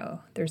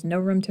narrow. There's no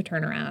room to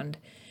turn around.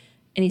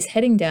 And he's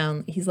heading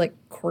down. He's like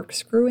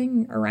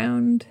corkscrewing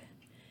around,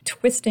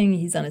 twisting.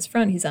 He's on his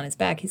front. He's on his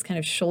back. He's kind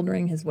of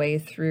shouldering his way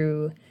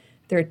through.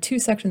 There are two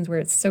sections where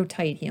it's so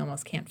tight he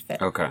almost can't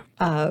fit. Okay.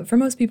 For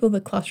most people,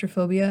 the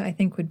claustrophobia, I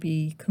think, would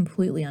be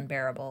completely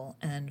unbearable.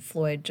 And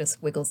Floyd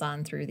just wiggles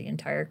on through the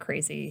entire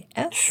crazy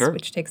S, Sure.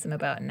 which takes him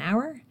about an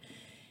hour.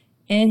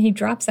 And he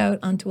drops out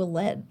onto a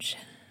ledge.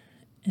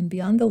 And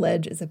beyond the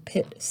ledge is a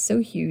pit so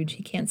huge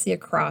he can't see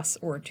across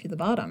or to the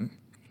bottom.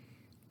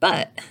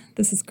 But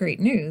this is great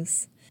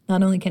news.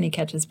 Not only can he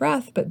catch his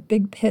breath, but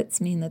big pits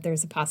mean that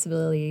there's a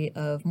possibility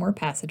of more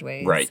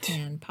passageways. Right.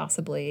 And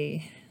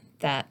possibly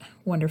that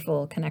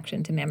wonderful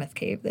connection to Mammoth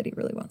Cave that he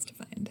really wants to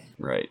find.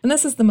 Right. And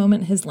this is the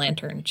moment his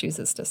lantern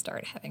chooses to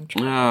start having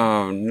trouble.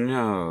 Oh,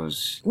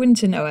 noes.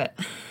 Wouldn't you know it?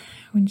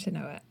 Wouldn't you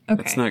know it?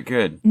 Okay. That's not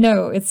good.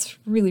 No, it's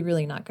really,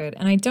 really not good.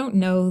 And I don't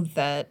know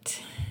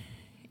that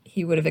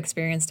he would have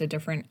experienced a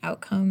different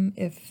outcome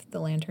if the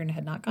lantern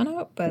had not gone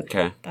out, but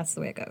Okay. that's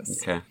the way it goes.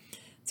 Okay.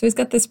 So he's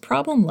got this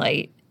problem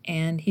light,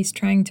 and he's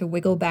trying to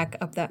wiggle back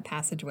up that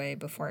passageway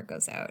before it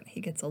goes out. He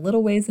gets a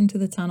little ways into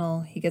the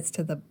tunnel. He gets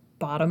to the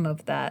bottom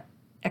of that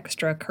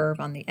extra curve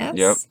on the S,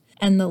 Yep.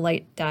 and the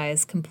light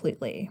dies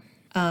completely.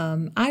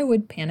 I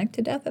would panic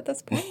to death at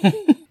this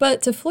point.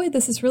 But to Floyd,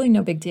 this is really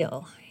no big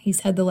deal.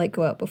 He's had the light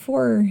go out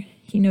before.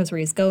 He knows where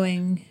he's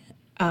going.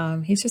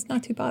 He's just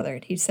not too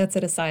bothered. He sets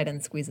it aside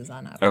and squeezes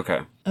on up.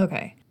 Okay.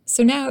 Okay.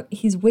 So now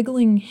he's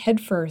wiggling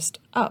headfirst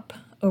up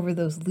over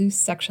those loose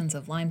sections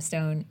of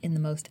limestone in the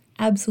most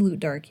absolute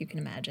dark you can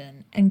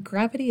imagine. And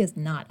gravity is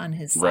not on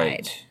his side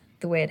Right.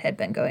 the way it had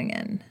been going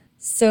in.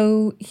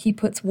 So he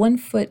puts one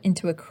foot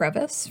into a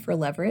crevice for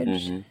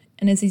leverage.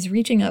 And as he's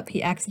reaching up,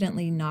 he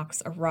accidentally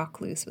knocks a rock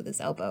loose with his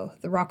elbow.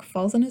 The rock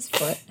falls on his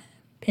foot,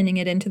 pinning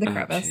it into the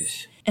crevice.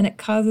 jeez. And it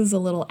causes a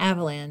little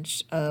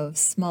avalanche of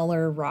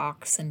smaller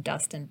rocks and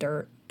dust and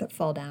dirt that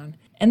fall down.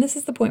 And this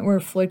is the point where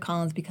Floyd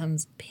Collins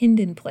becomes pinned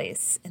in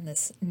place in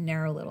this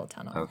narrow little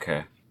tunnel.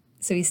 Okay.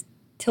 So he's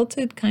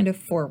tilted kind of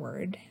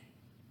forward.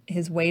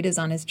 His weight is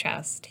on his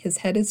chest. His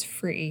head is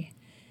free.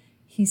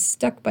 He's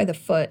stuck by the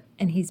foot,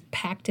 and he's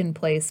packed in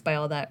place by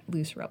all that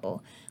loose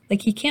rubble.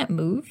 Like, he can't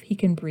move. He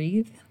can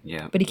breathe,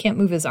 Yeah. but he can't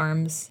move his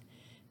arms.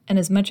 And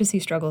as much as he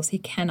struggles, he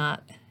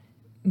cannot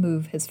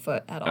move his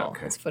foot at all.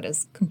 Okay. His foot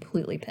is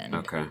completely pinned.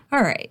 Okay.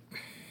 All right.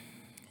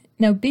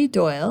 Now, B.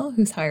 Doyle,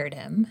 who's hired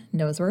him,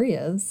 knows where he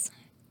is.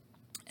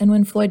 And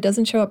when Floyd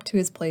doesn't show up to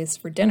his place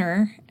for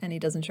dinner, and he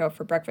doesn't show up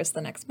for breakfast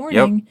the next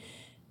morning,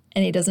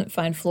 and he doesn't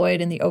find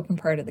Floyd in the open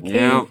part of the cave,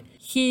 Yep.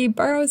 he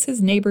borrows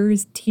his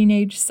neighbor's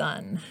teenage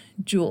son,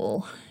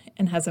 Jewel,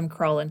 and has him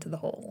crawl into the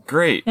hole.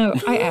 Great. Now,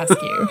 I ask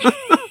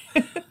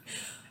you,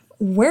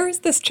 where is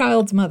this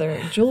child's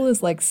mother? Jewel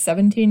is like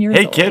 17 years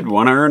Hey, old. kid,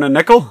 want to earn a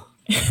nickel?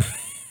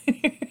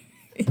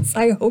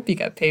 I hope he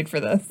got paid for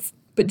this.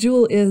 But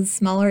Jewel is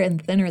smaller and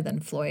thinner than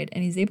Floyd,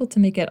 and he's able to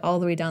make it all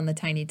the way down the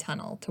tiny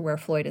tunnel to where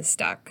Floyd is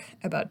stuck,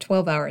 about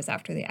 12 hours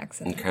after the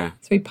accident. Okay.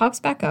 So he pops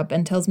back up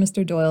and tells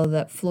Mr. Doyle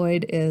that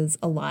Floyd is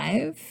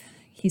alive,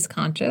 he's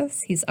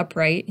conscious, he's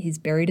upright, he's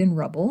buried in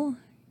rubble,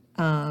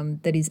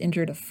 that he's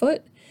injured a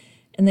foot,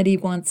 and that he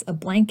wants a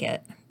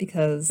blanket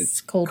because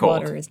It's cold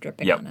cold. water is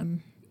dripping Yep. on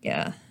him.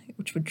 Yeah,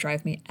 which would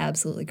drive me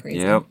absolutely crazy.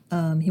 Yep.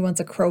 He wants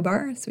a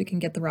crowbar so he can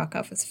get the rock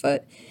off his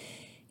foot.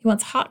 He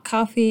wants hot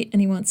coffee,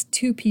 and he wants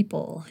two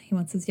people. He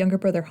wants his younger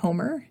brother,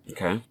 Homer,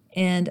 Okay.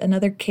 and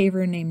another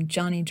caver named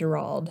Johnny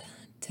Gerald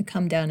to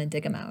come down and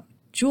dig him out.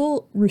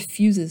 Jewel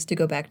refuses to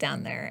go back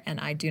down there, and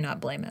I do not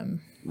blame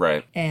him.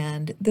 Right.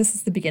 And this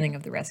is the beginning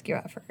of the rescue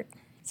effort.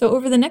 So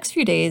over the next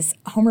few days,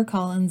 Homer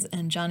Collins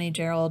and Johnny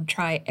Gerald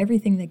try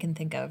everything they can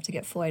think of to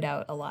get Floyd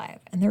out alive.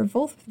 And they're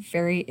both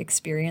very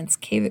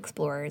experienced cave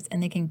explorers,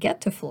 and they can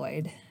get to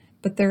Floyd,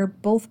 but they're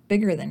both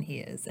bigger than he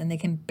is, and they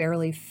can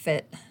barely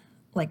fit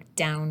like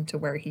down to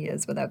where he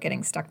is without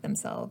getting stuck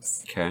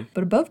themselves. Okay.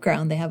 But above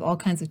ground, they have all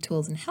kinds of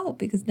tools and help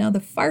because now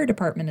the fire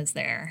department is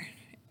there,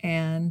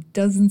 and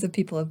dozens of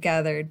people have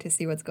gathered to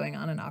see what's going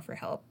on and offer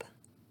help.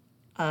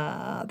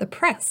 The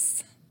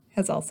press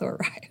has also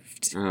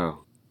arrived.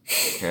 Oh,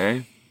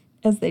 okay.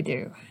 As they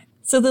do.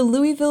 So the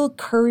Louisville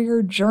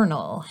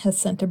Courier-Journal has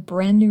sent a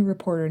brand new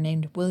reporter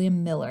named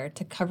William Miller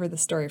to cover the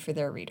story for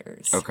their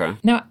readers. Okay.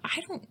 Now,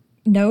 I don't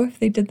know if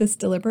they did this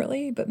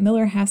deliberately, but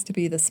Miller has to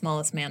be the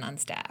smallest man on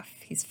staff.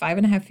 He's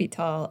 5.5 feet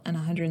tall and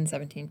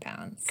 117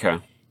 pounds.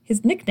 Okay.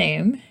 His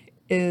nickname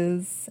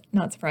is,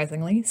 not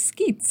surprisingly,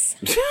 Skeets.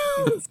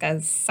 This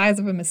guy's the size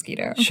of a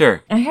mosquito.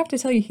 Sure. And I have to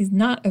tell you, he's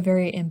not a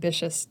very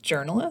ambitious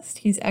journalist.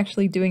 He's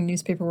actually doing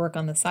newspaper work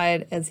on the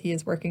side as he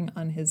is working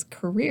on his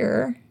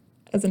career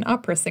as an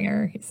opera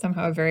singer. He's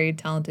somehow a very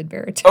talented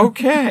baritone.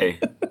 Okay.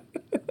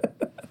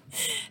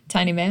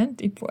 Tiny man,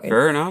 deep voice.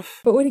 Fair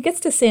enough. But when he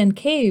gets to Sand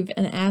Cave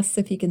and asks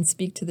if he can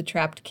speak to the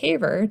trapped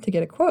caver to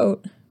get a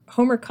quote,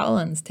 Homer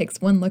Collins takes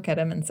one look at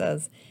him and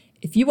says,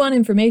 "If you want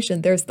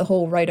information, there's the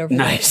hole right over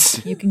Nice.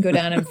 there. You can go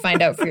down and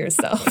find out for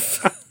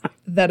yourself."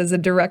 That is a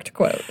direct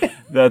quote.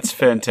 That's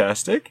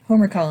fantastic.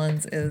 Homer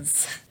Collins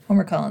is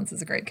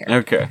a great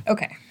character.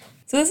 Okay.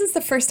 So this is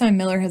the first time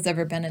Miller has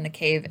ever been in a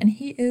cave, and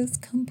he is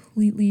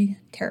completely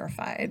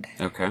terrified.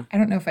 Okay. I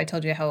don't know if I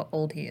told you how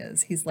old he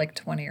is. He's like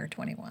 20 or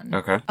 21.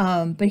 Okay.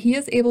 But he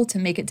is able to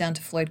make it down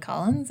to Floyd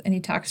Collins, and he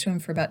talks to him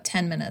for about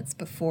 10 minutes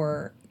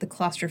before the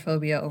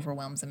claustrophobia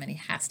overwhelms him and he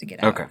has to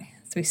get out. Okay.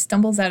 So he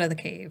stumbles out of the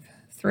cave,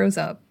 throws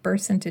up,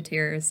 bursts into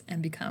tears,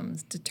 and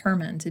becomes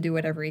determined to do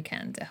whatever he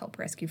can to help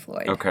rescue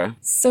Floyd. Okay.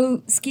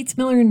 So Skeets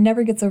Miller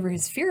never gets over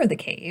his fear of the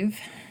cave,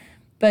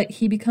 but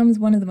he becomes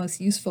one of the most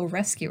useful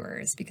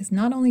rescuers because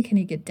not only can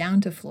he get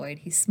down to Floyd,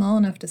 he's small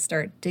enough to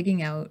start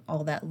digging out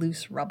all that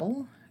loose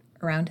rubble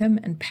around him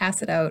and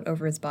pass it out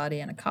over his body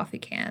in a coffee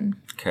can.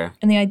 Okay.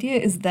 And the idea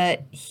is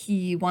that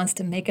he wants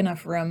to make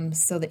enough room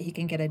so that he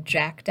can get a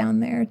jack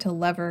down there to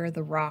lever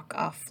the rock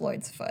off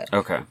Floyd's foot.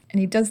 Okay. And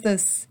he does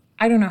this,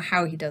 I don't know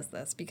how he does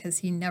this because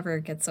he never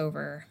gets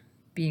over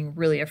being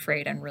really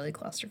afraid and really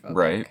claustrophobic.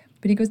 Right.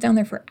 But he goes down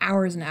there for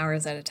hours and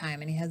hours at a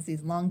time, and he has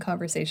these long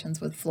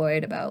conversations with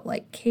Floyd about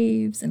like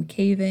caves and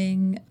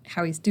caving,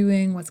 how he's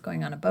doing, what's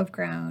going on above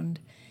ground.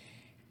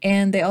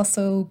 And they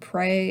also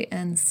pray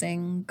and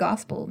sing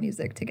gospel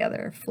music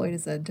together. Floyd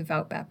is a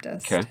devout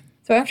Baptist. Okay.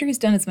 So after he's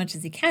done as much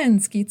as he can,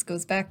 Skeets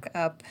goes back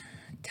up,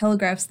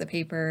 telegraphs the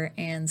paper,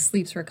 and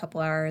sleeps for a couple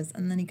hours,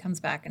 and then he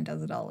comes back and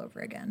does it all over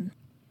again.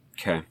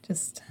 Okay.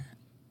 Just,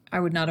 I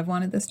would not have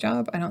wanted this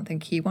job. I don't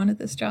think he wanted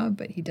this job,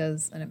 but he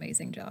does an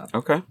amazing job.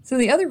 Okay. So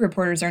the other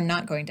reporters are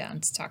not going down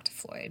to talk to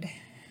Floyd.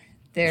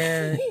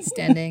 They're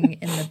standing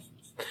in the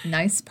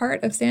nice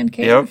part of Sand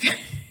Cave,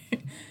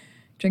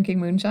 drinking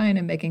moonshine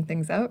and making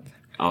things up.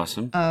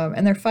 Awesome.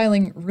 And they're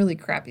filing really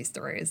crappy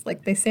stories.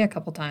 Like they say a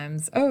couple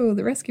times, "Oh,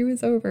 the rescue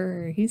is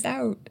over. He's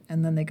out."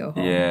 And then they go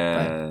home.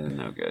 Yeah,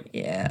 no good.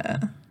 Yeah.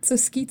 So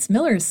Skeets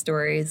Miller's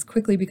stories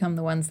quickly become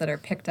the ones that are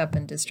picked up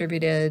and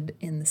distributed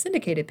in the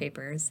syndicated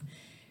papers.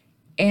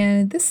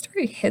 And this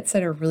story hits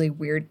at a really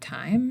weird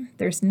time.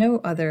 There's no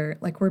other,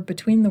 like we're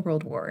between the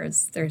world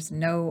wars. There's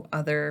no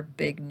other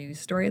big news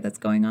story that's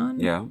going on.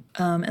 Yeah.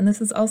 And this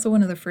is also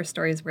one of the first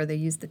stories where they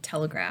use the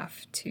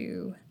telegraph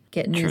to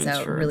get news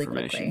out Transfer really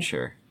information, quickly.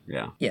 sure.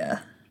 Yeah. Yeah.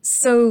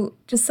 So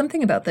just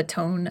something about the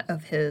tone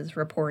of his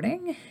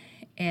reporting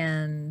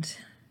and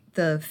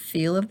the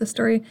feel of the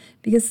story,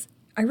 because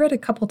I read a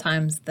couple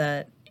times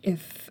that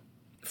if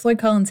Floyd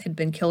Collins had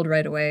been killed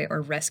right away or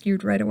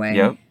rescued right away,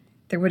 Yep.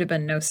 there would have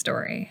been no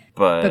story.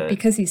 But But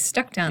because he's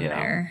stuck down yeah.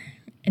 there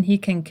and he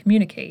can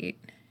communicate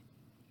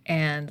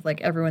and like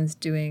everyone's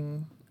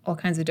doing all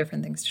kinds of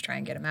different things to try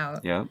and get him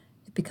out, yeah.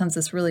 it becomes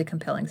this really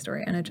compelling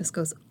story, and it just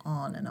goes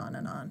on and on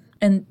and on.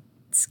 And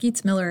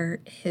Skeets Miller,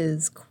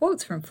 his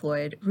quotes from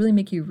Floyd really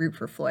make you root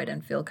for Floyd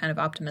and feel kind of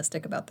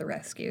optimistic about the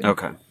rescue.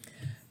 Okay.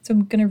 So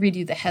I'm going to read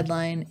you the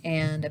headline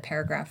and a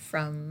paragraph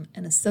from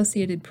an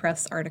Associated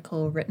Press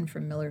article written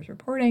from Miller's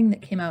reporting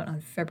that came out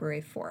on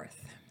February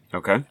 4th.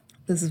 Okay.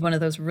 This is one of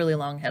those really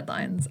long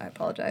headlines. I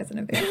apologize in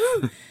advance.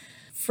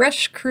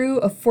 Fresh crew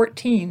of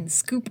 14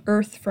 scoop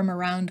earth from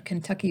around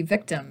Kentucky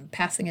victim,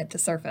 passing it to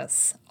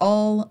surface.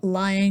 All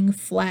lying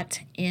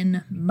flat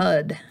in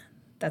mud.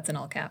 That's in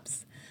all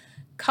caps.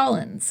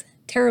 Collins,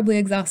 terribly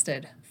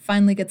exhausted,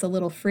 finally gets a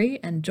little free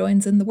and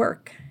joins in the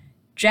work.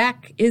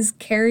 Jack is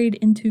carried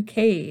into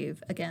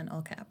cave. Again,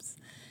 all caps.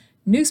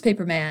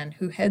 Newspaperman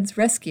who heads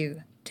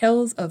rescue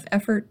tells of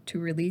effort to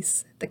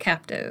release the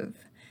captive.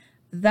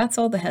 That's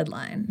all the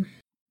headline.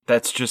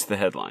 That's just the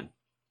headline.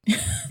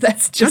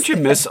 That's just. Don't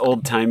you miss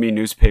old-timey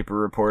newspaper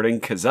reporting?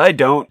 Because I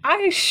don't.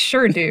 I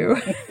sure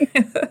do.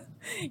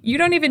 You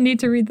don't even need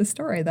to read the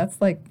story. That's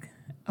like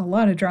A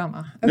lot of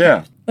drama. Okay.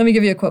 Yeah. Let me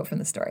give you a quote from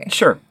the story.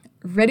 Sure.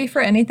 Ready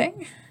for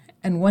anything?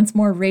 And once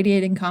more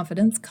radiating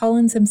confidence,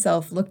 Collins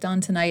himself looked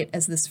on tonight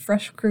as this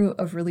fresh crew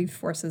of relief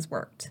forces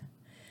worked.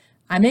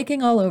 I'm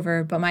aching all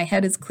over, but my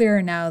head is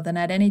clearer now than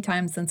at any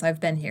time since I've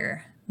been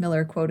here,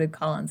 Miller quoted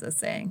Collins as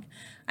saying.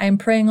 I am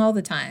praying all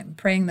the time,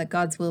 praying that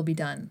God's will be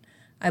done.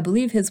 I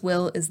believe his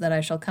will is that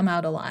I shall come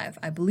out alive.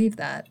 I believe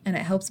that, and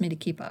it helps me to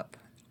keep up.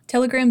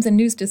 Telegrams and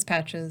news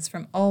dispatches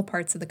from all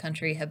parts of the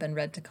country have been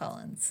read to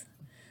Collins.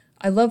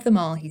 I love them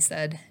all, he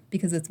said,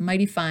 because it's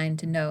mighty fine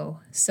to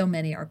know so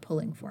many are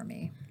pulling for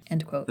me.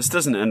 End quote. This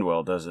doesn't end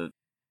well, does it?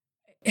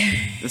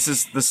 This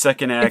is the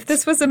second act. If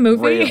this was a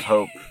movie, Ray of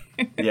Hope.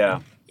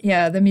 Yeah.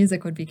 Yeah, the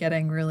music would be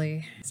getting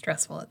really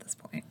stressful at this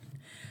point.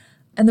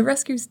 And the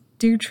rescues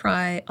do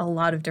try a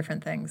lot of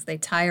different things. They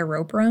tie a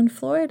rope around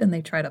Floyd and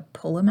they try to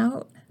pull him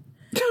out.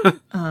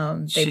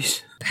 They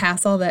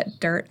pass all that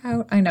dirt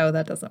out. I know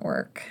that doesn't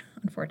work,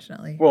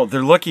 unfortunately. Well,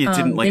 they're lucky it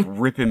didn't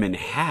rip him in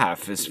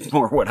half is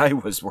more what I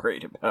was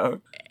worried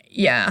about.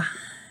 Yeah,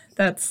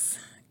 that's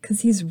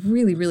because he's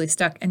really, really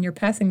stuck. And you're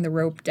passing the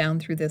rope down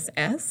through this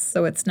S,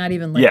 so it's not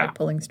even like you're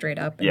pulling straight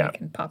up and it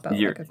can pop out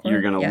like a cord.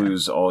 You're going to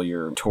lose all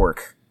your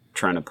torque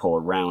trying to pull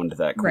around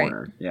that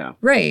corner. Right. Yeah.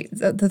 Right.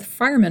 The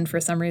firemen,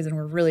 for some reason,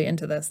 were really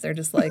into this. They're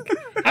just like,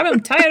 have him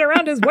tie it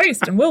around his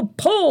waist and we'll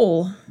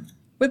pull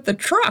with the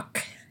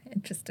truck.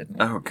 It just didn't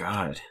work. Oh,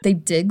 God. They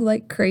dig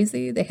like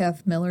crazy. They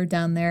have Miller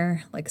down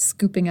there, like,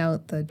 scooping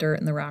out the dirt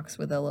and the rocks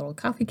with a little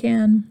coffee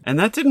can. And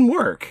that didn't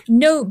work.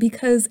 No,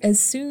 because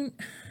this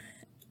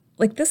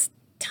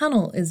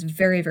tunnel is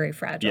very, very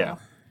fragile. Yeah.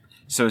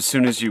 So as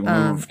soon as you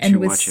move and too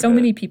with much so of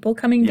many people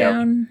coming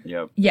down.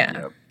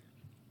 Yep.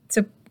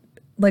 So,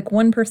 like,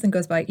 one person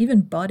goes by,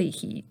 even body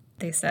heat,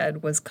 they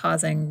said, was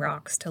causing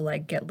rocks to,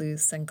 like, get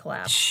loose and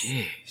collapse.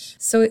 Jeez.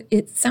 So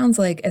it sounds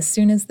like as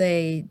soon as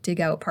they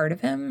dig out part of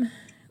him,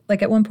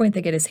 like, at one point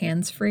they get his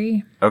hands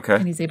free. Okay.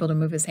 And he's able to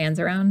move his hands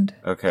around.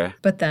 Okay.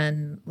 But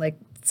then, like,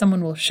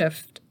 someone will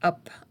shift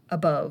up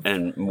above.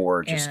 And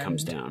more just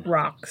comes down.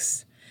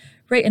 Rocks.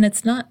 Right, and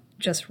it's not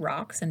just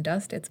rocks and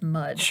dust, it's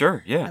mud.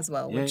 Sure, yeah. As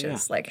well, which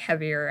is, like,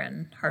 heavier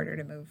and harder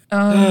to move.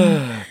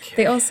 Okay.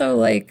 They also,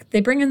 like,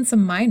 they bring in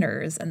some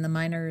miners, and the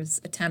miners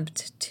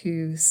attempt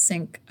to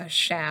sink a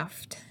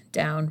shaft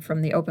down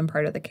from the open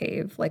part of the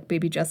cave, like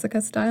Baby Jessica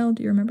style.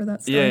 Do you remember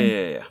that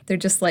story? Yeah. They're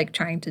just, like,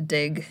 trying to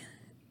dig,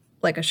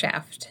 like, a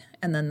shaft,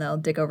 and then they'll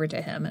dig over to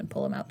him and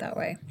pull him out that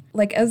way.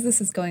 Like, as this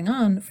is going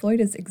on, Floyd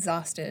is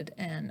exhausted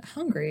and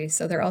hungry,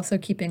 so they're also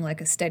keeping,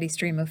 like, a steady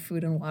stream of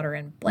food and water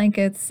and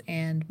blankets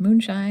and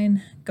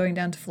moonshine going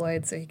down to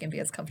Floyd so he can be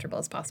as comfortable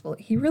as possible.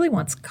 He really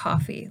wants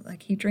coffee.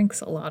 Like, he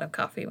drinks a lot of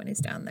coffee when he's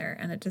down there,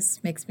 and it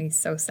just makes me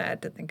so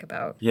sad to think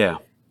about,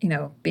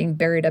 being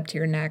buried up to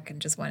your neck and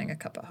just wanting a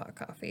cup of hot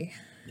coffee.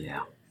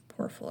 Yeah.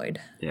 Poor Floyd.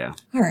 Yeah.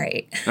 All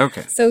right.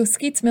 Okay. So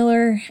Skeets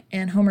Miller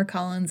and Homer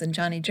Collins and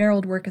Johnny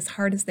Gerald work as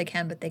hard as they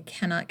can, but they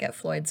cannot get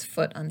Floyd's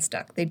foot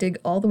unstuck. They dig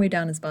all the way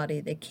down his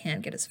body. They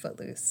can't get his foot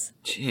loose.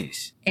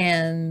 Jeez.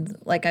 And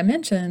like I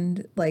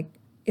mentioned, like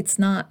it's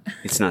not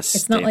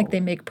stable. like they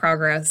make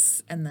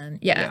progress and then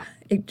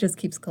it just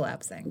keeps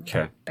collapsing.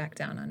 Okay. Back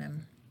down on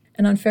him.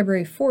 And on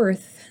February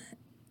 4th,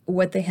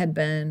 what they had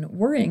been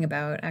worrying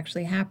about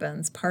actually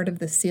happens. Part of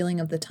the ceiling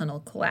of the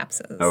tunnel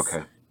collapses.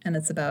 Okay. And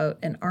it's about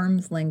an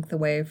arm's length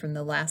away from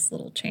the last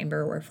little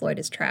chamber where Floyd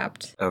is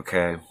trapped.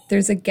 Okay.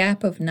 There's a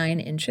gap of 9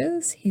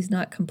 inches. He's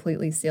not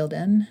completely sealed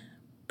in,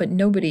 but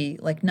nobody,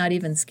 like not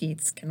even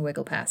Skeets, can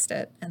wiggle past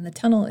it. And the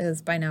tunnel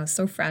is by now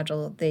so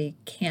fragile they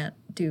can't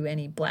do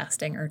any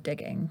blasting or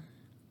digging.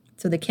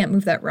 So they can't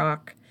move that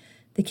rock.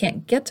 They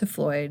can't get to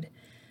Floyd,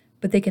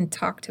 but they can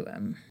talk to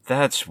him.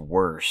 That's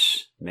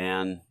worse,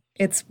 man.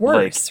 It's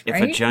worse, like,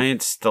 right? If a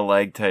giant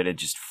stalactite had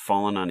just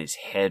fallen on his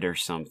head or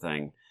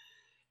something,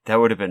 that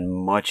would have been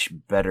much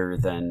better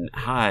than,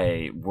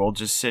 hi, we'll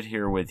just sit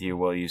here with you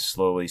while you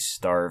slowly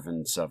starve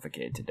and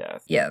suffocate to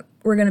death. Yeah,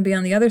 we're going to be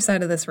on the other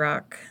side of this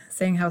rock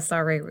saying how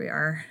sorry we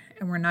are,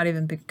 and we're not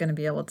even going to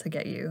be able to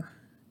get you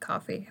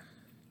coffee.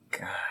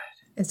 God.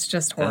 It's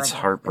just horrible. That's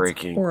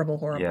heartbreaking. It's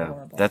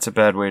horrible. That's a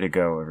bad way to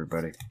go,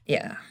 everybody.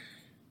 Yeah.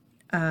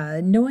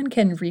 No one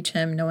can reach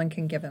him. No one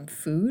can give him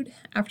food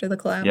after the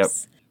collapse. Yep.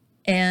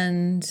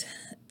 And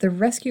the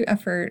rescue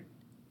effort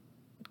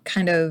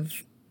kind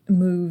of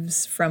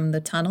moves from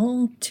the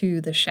tunnel to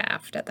the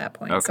shaft at that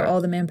point. Okay. So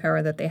all the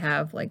manpower that they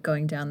have, like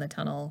going down the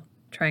tunnel,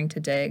 trying to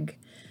dig,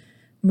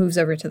 moves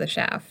over to the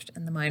shaft,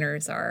 and the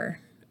miners are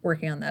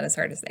working on that as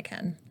hard as they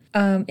can.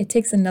 It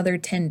takes another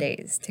 10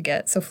 days to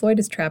get. So Floyd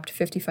is trapped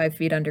 55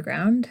 feet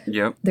underground.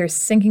 Yep. They're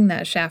sinking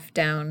that shaft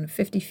down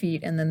 50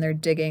 feet, and then they're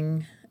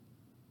digging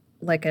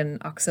like an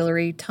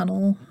auxiliary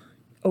tunnel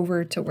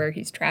over to where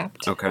he's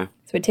trapped. Okay.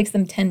 So it takes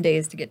them 10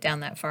 days to get down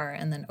that far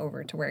and then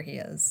over to where he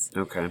is.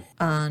 Okay.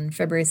 On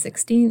February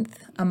 16th,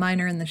 a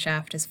miner in the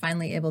shaft is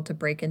finally able to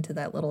break into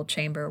that little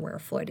chamber where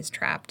Floyd is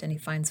trapped, and he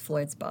finds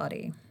Floyd's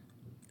body.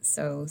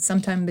 So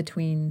sometime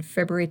between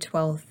February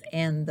 12th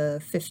and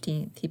the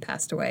 15th, he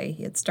passed away.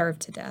 He had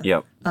starved to death.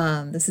 Yep.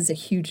 This is a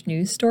huge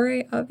news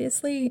story,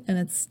 obviously, and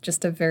it's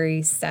just a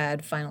very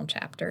sad final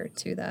chapter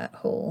to that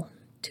whole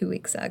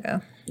 2-week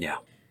saga. Yeah.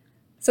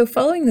 So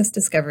following this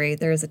discovery,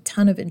 there is a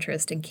ton of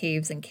interest in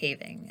caves and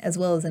caving, as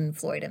well as in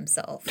Floyd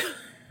himself.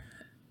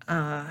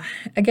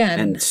 Again...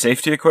 And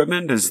safety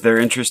equipment? Is there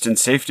interest in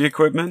safety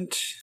equipment?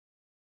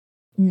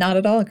 Not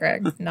at all,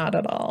 Greg. Not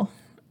at all.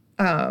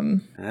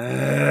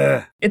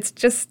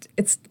 It's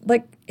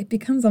like, it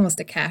becomes almost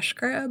a cash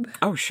grab.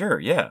 Oh, sure,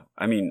 yeah.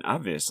 I mean,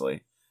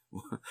 obviously.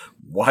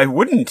 Why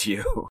wouldn't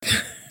you?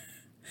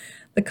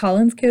 The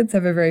Collins kids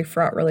have a very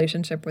fraught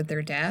relationship with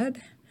their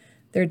dad.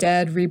 Their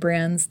dad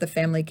rebrands the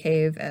family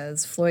cave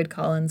as Floyd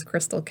Collins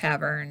Crystal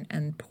Cavern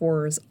and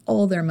pours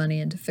all their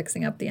money into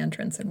fixing up the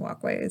entrance and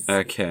walkways.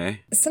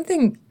 Okay.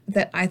 Something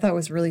that I thought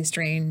was really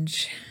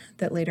strange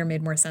that later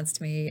made more sense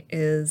to me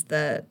is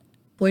that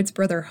Floyd's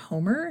brother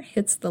Homer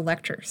hits the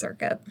lecture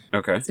circuit.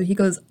 Okay. So he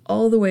goes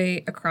all the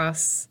way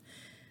across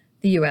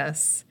the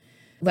U.S.,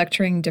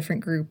 lecturing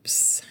different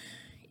groups.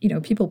 You know,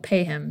 people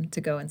pay him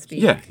to go and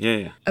speak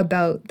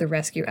about the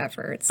rescue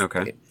efforts.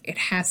 Okay. It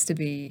has to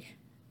be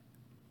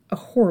a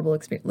horrible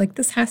experience. Like,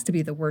 this has to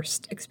be the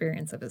worst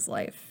experience of his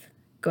life,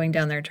 going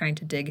down there trying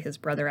to dig his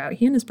brother out.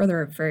 He and his brother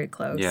are very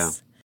close. Yeah.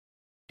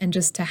 And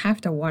just to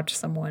have to watch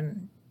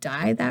someone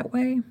die that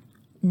way,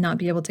 not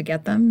be able to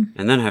get them.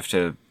 And then have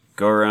to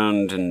go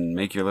around and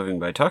make your living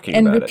by talking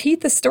and about it. repeat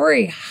the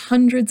story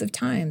hundreds of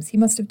times. He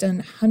must have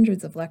done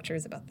hundreds of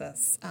lectures about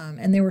this.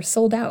 And they were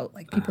sold out.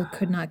 Like, people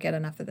could not get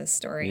enough of this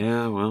story.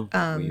 Yeah, well,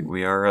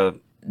 we are a...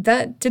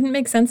 That didn't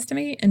make sense to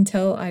me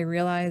until I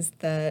realized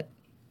that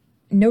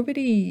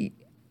nobody's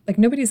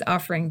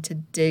offering to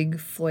dig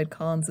Floyd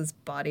Collins's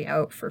body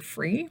out for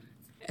free.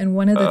 And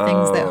one of the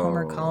things that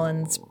Homer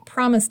Collins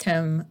promised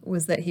him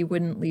was that he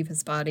wouldn't leave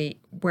his body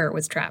where it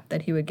was trapped,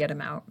 that he would get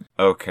him out.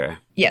 Okay.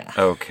 Yeah.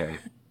 Okay.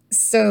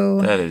 So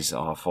that is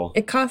awful.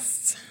 It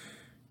costs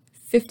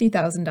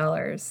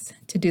 $50,000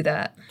 to do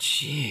that.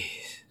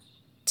 Jeez.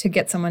 To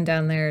get someone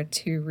down there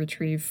to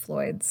retrieve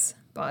Floyd's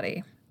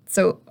body.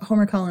 So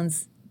Homer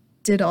Collins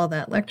did all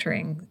that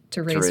lecturing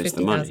to raise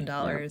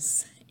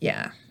 $50,000.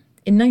 Yeah.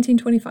 In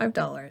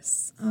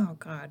 $1925. Oh,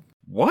 God.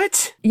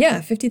 What? Yeah,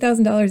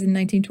 $50,000 in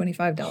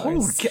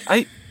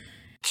 $1925.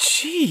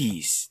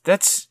 Jeez.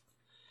 That's,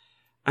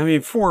 I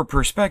mean, for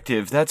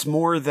perspective, that's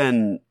more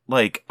than,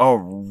 like, a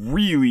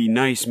really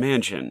nice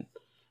mansion.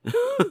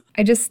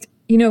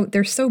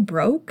 They're so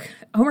broke.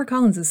 Homer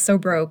Collins is so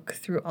broke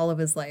through all of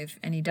his life,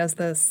 and he does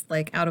this,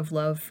 like, out of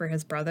love for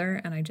his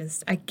brother, and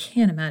I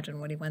can't imagine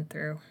what he went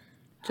through.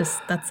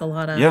 That's a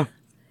lot of... Yeah,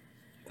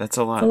 that's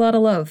a lot. It's a lot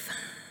of love.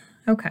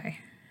 Okay.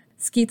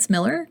 Skeets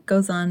Miller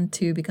goes on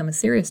to become a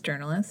serious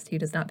journalist. He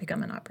does not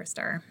become an opera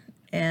star.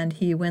 And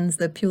he wins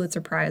the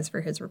Pulitzer Prize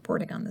for his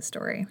reporting on the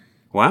story.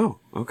 Wow,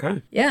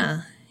 okay.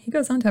 Yeah, he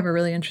goes on to have a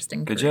really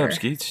interesting career. Good job,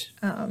 Skeets.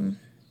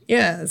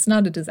 Yeah, it's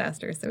not a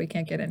disaster, so we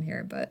can't get in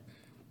here, but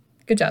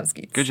good job,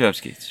 Skeets. Good job,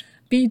 Skeets.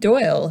 B.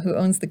 Doyle, who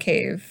owns the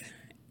cave,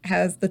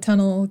 has the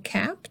tunnel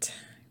capped,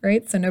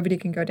 right? So nobody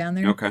can go down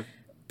there. Okay.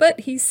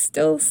 But he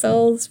still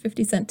sells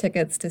 50-cent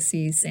tickets to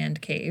see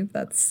Sand Cave.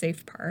 That's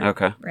Safe Part.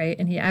 Okay. Right?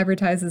 And he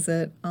advertises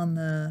it on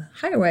the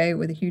highway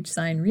with a huge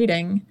sign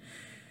reading,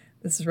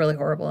 this is really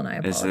horrible and I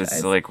apologize. Is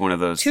this like one of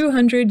those...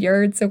 200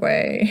 yards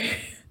away,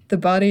 the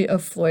body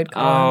of Floyd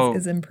Collins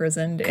is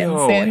imprisoned in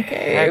Sand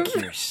Cave. Heck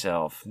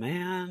yourself,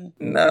 man.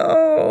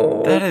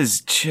 No. That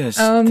is just,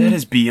 that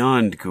is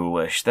beyond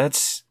ghoulish.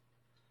 That's,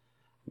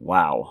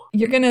 wow.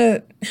 You're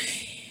gonna...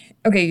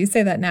 Okay, you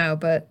say that now,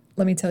 but...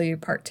 Let me tell you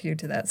part 2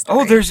 to that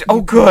story.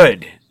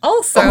 Good.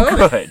 Also,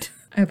 good.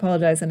 I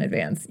apologize in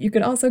advance. You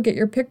could also get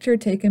your picture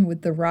taken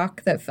with the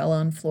rock that fell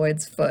on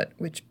Floyd's foot,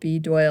 which B.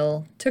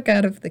 Doyle took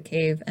out of the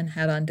cave and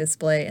had on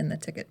display in the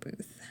ticket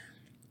booth.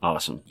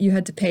 Awesome. You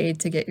had to pay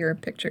to get your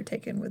picture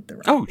taken with the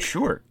rock. Oh,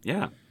 sure.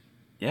 Yeah.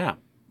 Yeah.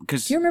 Do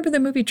you remember the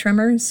movie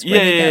Tremors? Where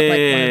they get, like,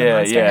 one of the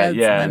monster heads,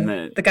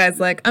 and the guy's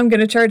like, I'm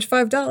going to charge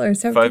 $5.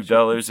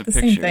 $5 a picture.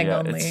 Same thing, yeah.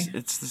 only.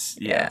 It's this.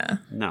 Yeah.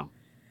 No.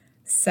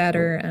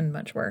 Sadder and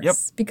much worse. Yep.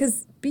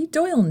 Because B.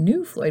 Doyle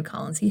knew Floyd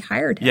Collins. He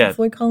hired him. Yeah,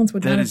 Floyd Collins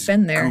would not have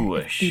been there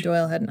ghoulish. if B.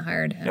 Doyle hadn't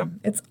hired him. Yep.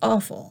 It's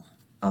awful.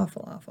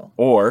 Awful, awful.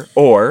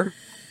 Or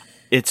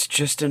it's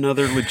just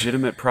another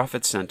legitimate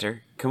profit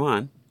center. Come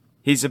on.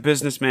 He's a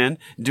businessman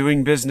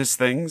doing business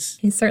things.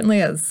 He certainly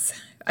is.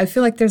 I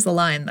feel like there's a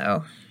line,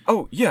 though.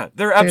 Oh, yeah,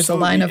 there absolutely is. There's a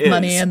line of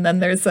money, and then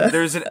there's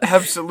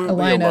absolutely a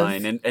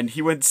line. And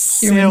he went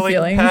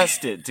sailing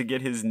past it to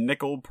get his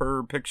nickel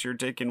per picture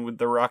taken with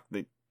the rock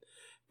that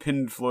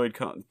pinned Floyd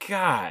Collins.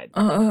 God.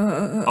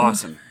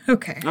 Awesome.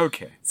 Okay.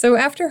 So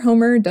after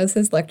Homer does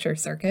his lecture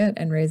circuit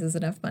and raises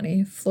enough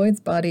money, Floyd's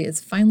body is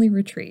finally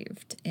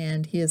retrieved,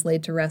 and he is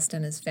laid to rest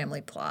in his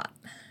family plot.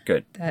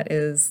 Good. That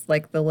is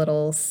like the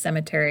little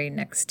cemetery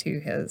next to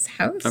his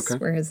house Okay.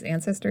 where his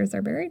ancestors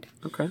are buried.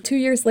 Okay. 2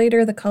 years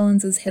later, the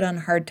Collinses hit on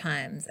hard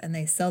times and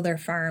they sell their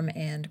farm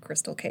and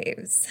Crystal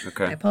Caves.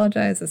 Okay. I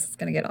apologize, this is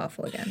going to get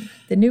awful again.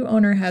 The new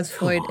owner has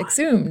Floyd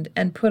exhumed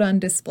and put on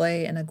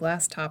display in a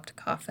glass-topped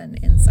coffin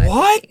inside.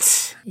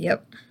 What?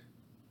 Yep.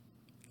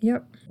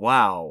 Yep.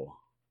 Wow.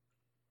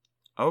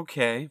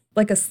 Okay.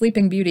 Like a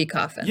Sleeping Beauty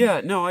coffin.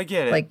 Yeah, no, I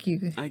get it. Like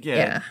you. I get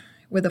yeah, it.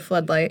 with a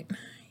floodlight.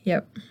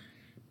 Yep.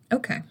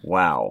 Okay.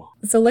 Wow.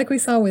 So like we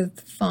saw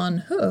with Fawn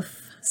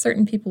Hoof,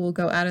 certain people will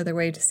go out of their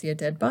way to see a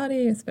dead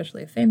body,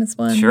 especially a famous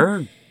one.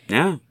 Sure.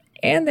 Yeah.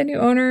 And the new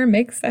owner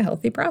makes a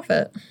healthy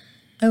profit.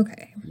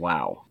 Okay.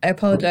 Wow. I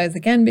apologize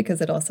again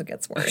because it also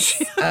gets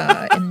worse.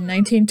 In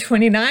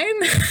 1929,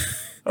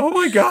 Oh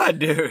my God,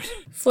 dude.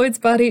 Floyd's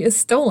body is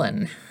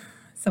stolen.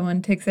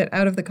 Someone takes it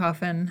out of the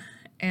coffin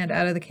and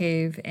out of the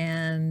cave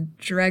and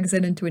drags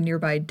it into a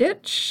nearby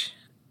ditch.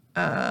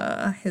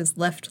 His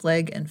left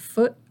leg and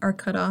foot are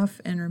cut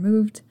off and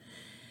removed.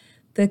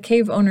 The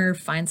cave owner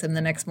finds him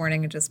the next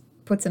morning and just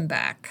puts him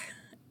back,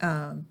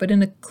 but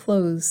in a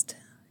closed,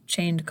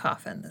 chained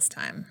coffin this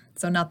time.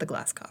 So not the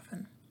glass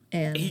coffin.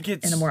 And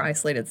in a more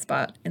isolated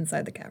spot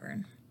inside the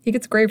cavern. He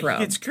gets grave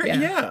robbed.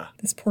 Yeah.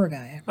 This poor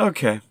guy.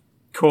 Okay.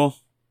 Cool.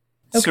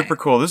 Okay. Super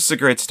cool. This is a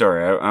great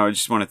story. I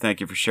just want to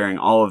thank you for sharing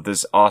all of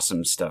this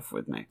awesome stuff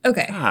with me.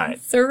 Okay. God.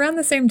 So around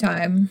the same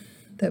time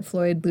that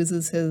Floyd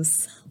loses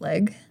his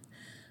leg,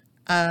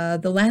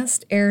 the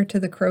last heir to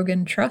the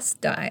Krogan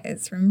Trust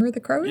dies. Remember the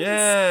Krogans?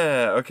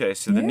 Yeah. Okay.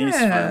 So the niece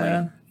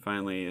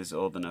finally is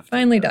old enough.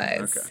 Finally to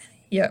dies. Okay.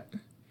 Yep.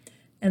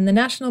 And the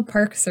National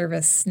Park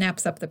Service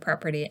snaps up the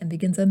property and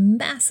begins a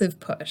massive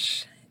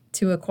push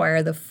to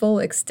acquire the full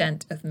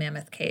extent of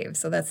Mammoth Cave.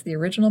 So that's the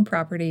original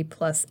property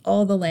plus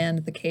all the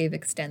land the cave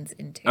extends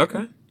into.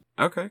 Okay.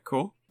 Okay.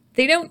 Cool.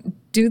 They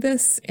don't do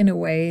this in a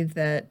way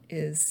that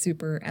is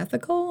super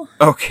ethical.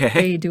 Okay.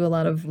 They do a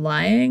lot of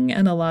lying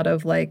and a lot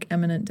of like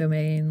eminent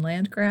domain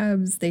land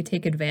grabs. They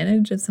take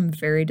advantage of some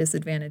very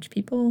disadvantaged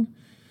people.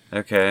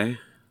 Okay.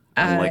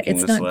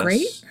 It's not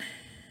great.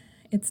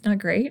 It's not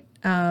great.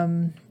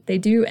 They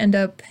do end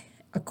up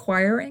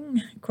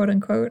acquiring, quote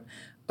unquote,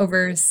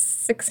 over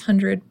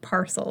 600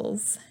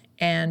 parcels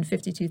and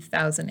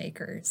 52,000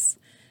 acres.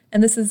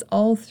 And this is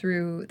all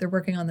through, they're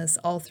working on this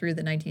all through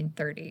the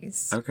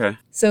 1930s. Okay.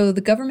 So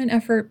the government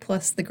effort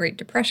plus the Great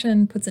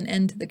Depression puts an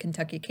end to the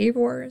Kentucky Cave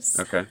Wars.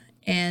 Okay.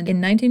 And in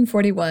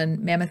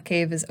 1941, Mammoth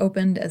Cave is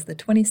opened as the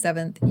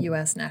 27th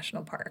U.S.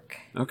 National Park.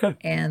 Okay.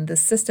 And the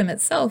system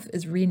itself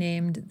is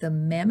renamed the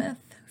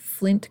Mammoth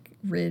Flint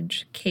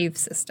Ridge Cave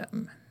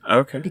System.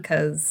 Okay.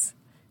 Because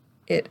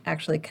it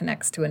actually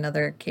connects to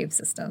another cave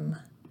system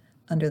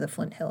under the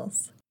Flint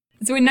Hills.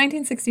 So in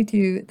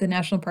 1962, the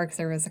National Park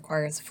Service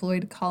acquires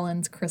Floyd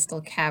Collins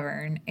Crystal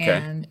Cavern.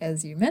 And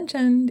as you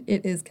mentioned,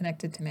 it is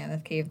connected to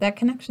Mammoth Cave. That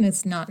connection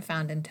is not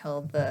found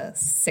until the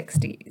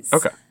 60s.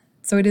 Okay.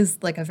 So it is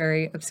like a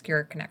very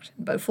obscure connection.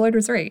 But Floyd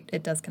was right.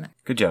 It does connect.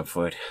 Good job,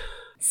 Floyd.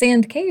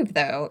 Sand Cave,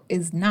 though,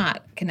 is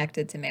not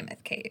connected to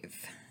Mammoth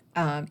Cave,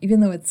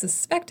 even though it's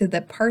suspected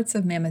that parts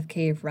of Mammoth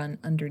Cave run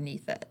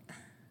underneath it.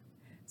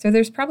 So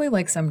there's probably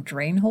like some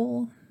drain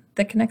hole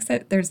that connects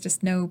it. There's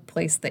just no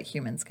place that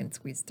humans can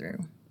squeeze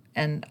through.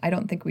 And I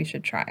don't think we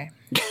should try.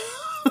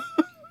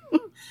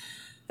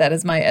 That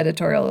is my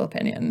editorial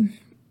opinion.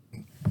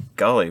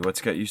 Golly, what's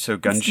got you so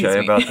gun-shy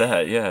about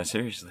that? Yeah,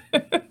 seriously.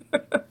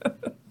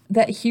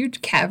 That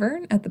huge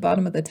cavern at the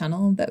bottom of the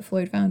tunnel that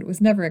Floyd found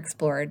was never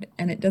explored,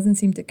 and it doesn't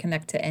seem to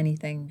connect to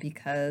anything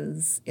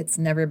because it's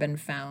never been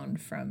found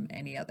from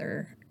any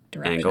other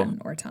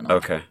direction or tunnel.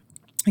 Okay.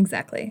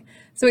 Exactly.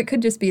 So it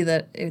could just be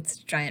that it's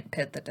a giant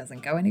pit that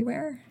doesn't go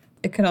anywhere.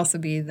 It could also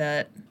be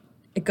that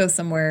it goes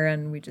somewhere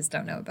and we just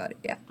don't know about it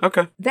yet.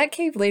 Okay. That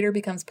cave later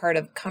becomes part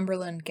of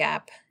Cumberland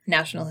Gap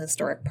National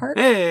Historic Park.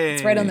 Hey!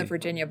 It's right on the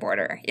Virginia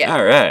border. Yeah.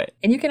 All right.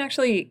 And you can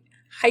actually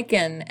hike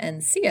in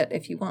and see it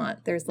if you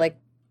want. There's like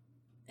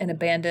an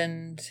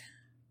abandoned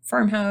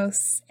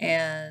farmhouse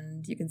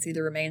and you can see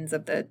the remains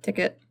of the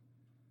ticket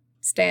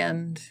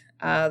stand.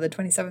 The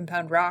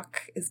 27-pound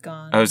rock is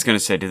gone. I was going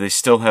to say, do they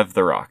still have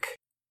the rock?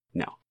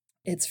 No.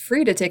 It's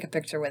free to take a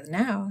picture with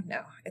now.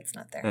 No, it's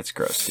not there. That's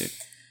gross, dude.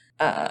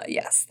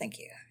 Yes, thank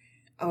you.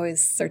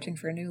 Always searching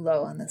for a new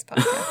low on this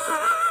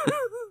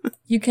podcast.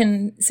 You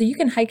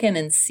can hike in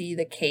and see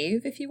the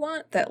cave if you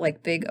want, that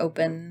like big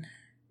open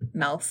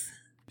mouth.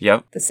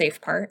 Yep. The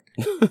safe part.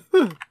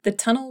 The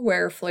tunnel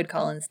where Floyd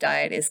Collins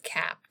died is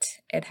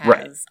capped. It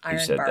has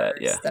iron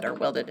bars that are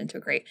welded into a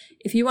grate.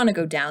 If you want to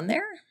go down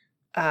there,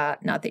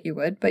 not that you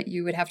would, but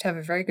you would have to have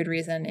a very good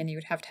reason and you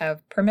would have to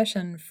have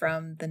permission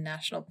from the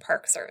National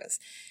Park Service.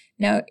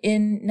 Now,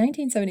 in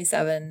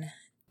 1977,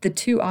 the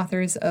two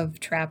authors of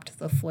Trapped,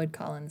 the Floyd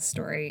Collins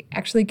story,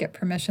 actually get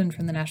permission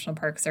from the National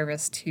Park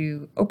Service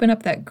to open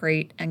up that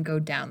grate and go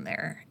down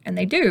there. And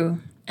they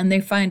do. And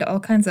they find all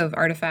kinds of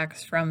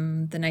artifacts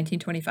from the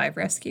 1925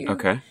 rescue.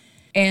 Okay.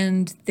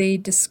 And they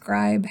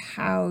describe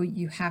how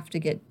you have to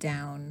get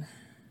down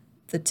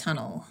the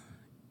tunnel.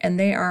 And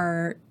they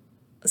are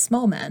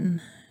small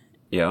men.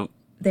 Yeah.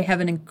 they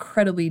have an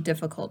incredibly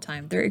difficult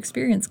time. They're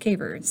experienced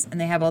cavers, and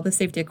they have all the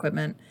safety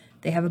equipment.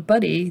 They have a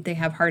buddy. They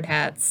have hard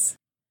hats.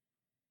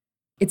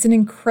 It's an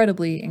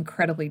incredibly,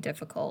 incredibly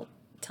difficult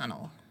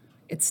tunnel.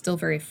 It's still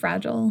very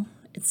fragile.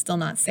 It's still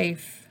not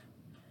safe.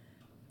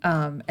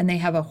 And they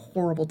have a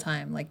horrible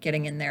time, like,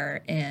 getting in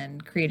there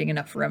and creating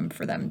enough room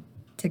for them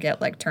to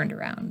get, like, turned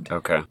around.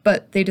 Okay.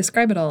 But they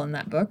describe it all in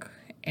that book,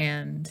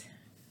 and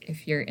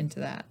if you're into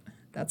that,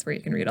 that's where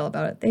you can read all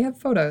about it. They have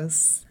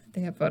photos.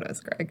 They have photos,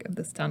 Greg, of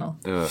this tunnel.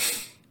 Ugh.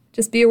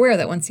 Just be aware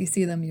that once you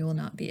see them, you will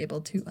not be able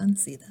to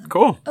unsee them.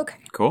 Cool. Okay.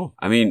 Cool.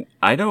 I mean,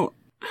 I don't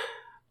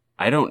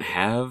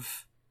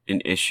have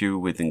an issue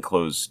with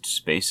enclosed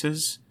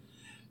spaces,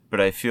 but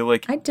I feel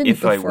like I didn't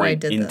if I before I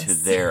went did into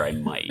this. there, I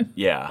might.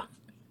 Yeah.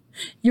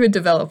 You would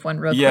develop one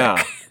real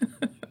Yeah.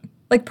 quick.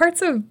 Like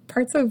parts of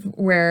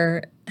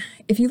where,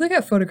 if you look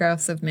at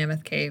photographs of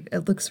Mammoth Cave,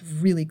 it looks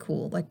really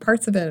cool. Like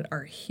parts of it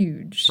are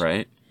huge.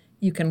 Right.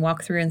 You can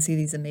walk through and see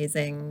these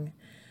amazing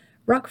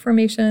rock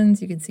formations.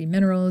 You can see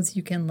minerals.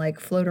 You can like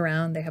float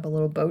around. They have a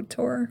little boat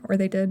tour, or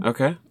they did.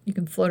 Okay. You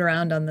can float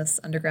around on this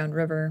underground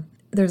river.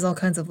 There's all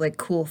kinds of like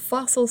cool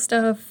fossil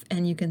stuff,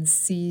 and you can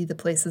see the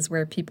places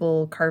where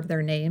people carved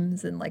their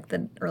names in like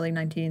the early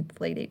 19th,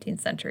 late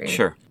 18th century.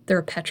 Sure. There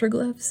are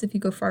petroglyphs if you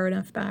go far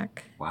enough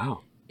back.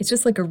 Wow. It's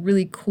just like a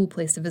really cool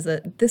place to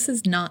visit. This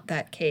is not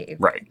that cave.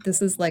 Right.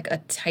 This is like a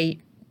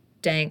tight,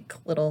 dank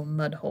little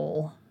mud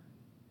hole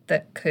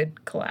that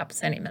could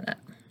collapse any minute.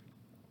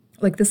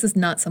 Like, this is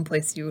not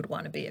someplace you would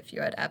want to be if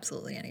you had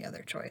absolutely any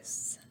other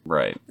choice.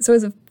 Right. So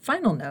as a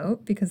final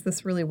note, because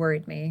this really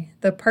worried me,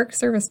 the Park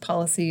Service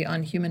policy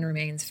on human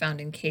remains found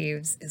in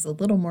caves is a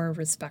little more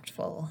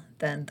respectful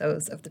than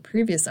those of the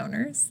previous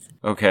owners.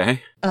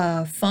 Okay.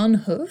 Fawn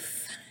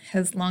Hoof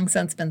has long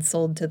since been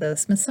sold to the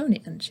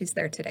Smithsonian. She's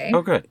there today.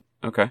 Oh, good.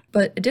 Okay.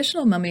 But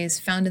additional mummies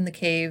found in the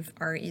cave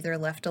are either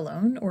left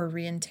alone or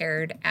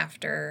reinterred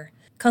after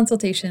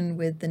consultation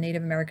with the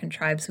Native American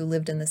tribes who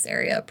lived in this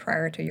area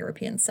prior to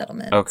European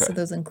settlement. Okay. So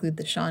those include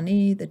the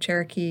Shawnee, the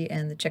Cherokee,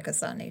 and the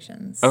Chickasaw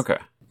nations. Okay.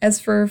 As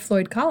for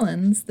Floyd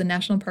Collins, the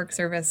National Park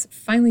Service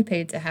finally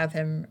paid to have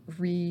him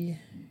reinterred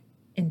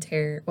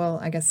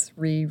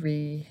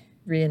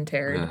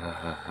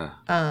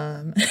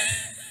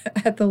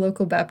at the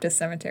local Baptist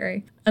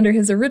cemetery under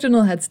his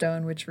original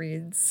headstone, which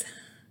reads,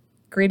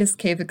 "Greatest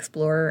cave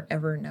explorer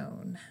ever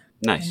known."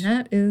 Nice. And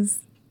that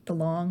is the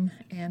long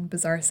and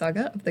bizarre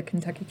saga of the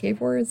Kentucky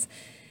Cave Wars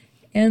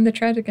and the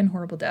tragic and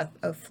horrible death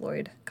of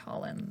Floyd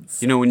Collins.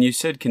 You know, when you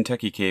said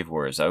Kentucky Cave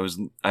Wars, I was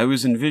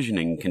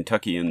envisioning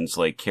Kentuckians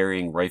like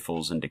carrying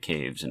rifles into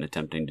caves and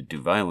attempting to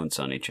do violence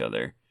on each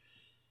other.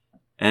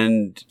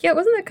 And yeah, it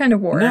wasn't that kind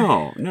of war.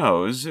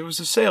 No, it was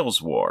a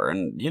sales war,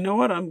 and you know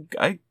what?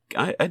 I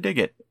dig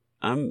it.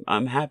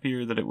 I'm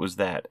happier that it was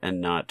that and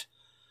not,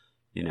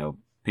 you know,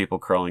 people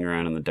crawling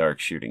around in the dark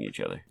shooting each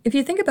other. If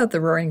you think about the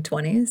Roaring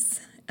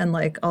 '20s and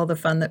like all the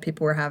fun that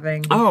people were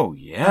having. Oh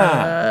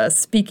yeah.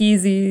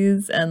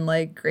 Speakeasies and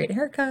like great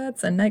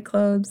haircuts and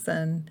nightclubs,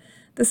 and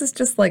this is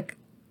just like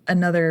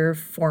another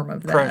form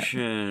of that.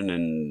 Depression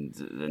and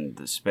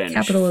the Spanish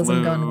capitalism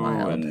flu gone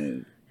wild.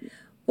 and,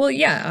 well,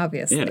 yeah,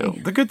 obviously. you know,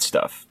 the good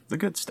stuff. The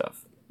good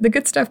stuff. The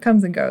good stuff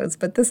comes and goes,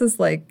 but this is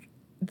like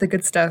the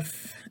good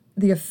stuff,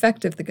 the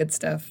effect of the good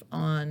stuff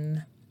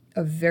on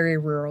a very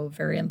rural,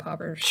 very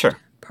impoverished Sure.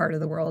 part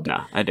of the world.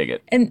 Nah, I dig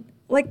it. And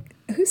like,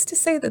 who's to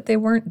say that they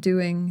weren't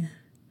doing,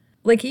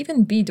 like,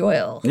 even B.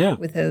 Doyle Yeah.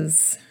 with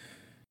his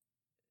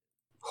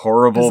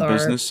Horrible bizarre-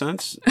 business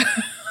sense.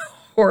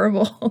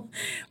 horrible,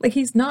 like,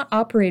 he's not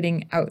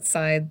operating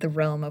outside the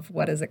realm of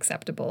what is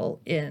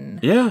acceptable in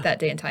Yeah. that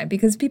day and time,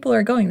 because people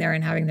are going there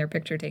and having their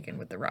picture taken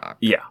with the rock.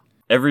 Yeah.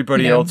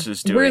 Everybody You know, else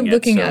is doing we're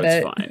looking it, so at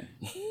it's it. fine.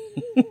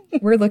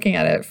 We're looking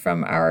at it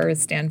from our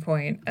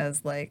standpoint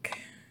as, like,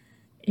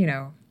 you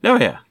know, Oh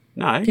yeah.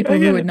 No, I People I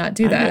who get would it. not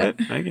do that.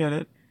 I get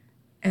it.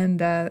 and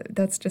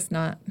that's just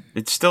not.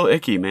 It's still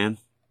icky, man.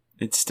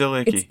 It's still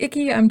icky. It's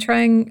icky. I'm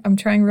trying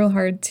real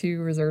hard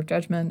to reserve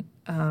judgment.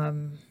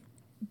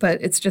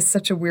 But it's just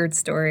such a weird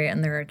story,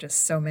 and there are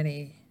just so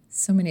many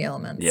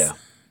elements Yeah.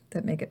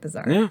 that make it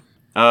bizarre. Yeah.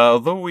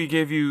 Although we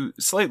gave you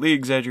slightly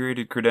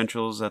exaggerated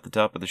credentials at the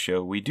top of the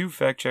show, we do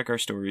fact-check our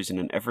stories in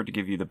an effort to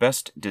give you the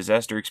best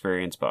disaster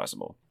experience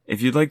possible.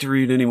 If you'd like to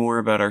read any more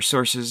about our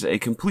sources, a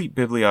complete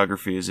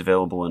bibliography is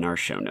available in our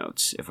show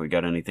notes. If we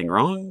got anything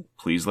wrong,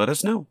 please let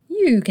us know.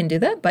 You can do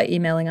that by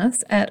emailing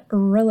us at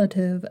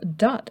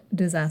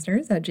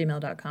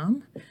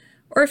relative.disasters@gmail.com.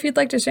 Or if you'd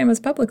like to shame us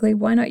publicly,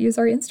 why not use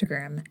our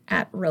Instagram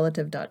at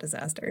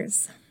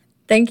relative.disasters.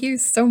 Thank you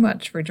so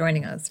much for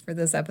joining us for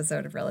this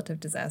episode of Relative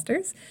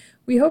Disasters.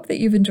 We hope that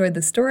you've enjoyed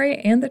the story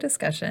and the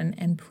discussion,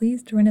 and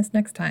please join us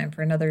next time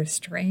for another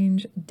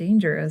strange,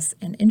 dangerous,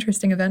 and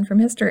interesting event from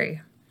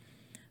history.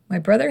 My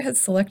brother has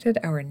selected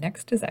our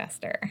next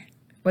disaster.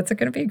 What's it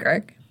going to be,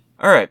 Greg?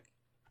 All right.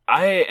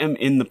 I am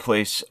in the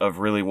place of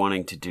really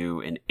wanting to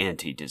do an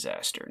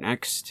anti-disaster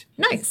next.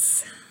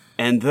 Nice.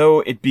 And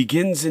though it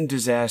begins in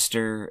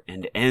disaster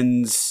and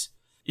ends,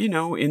 you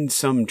know, in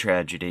some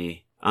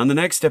tragedy, On the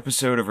next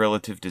episode of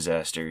Relative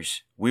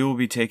Disasters, we will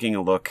be taking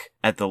a look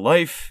at the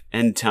life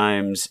and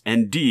times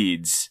and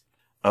deeds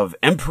of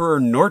Emperor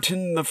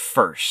Norton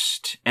I,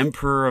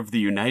 Emperor of the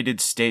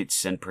United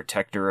States and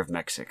Protector of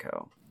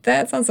Mexico.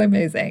 That sounds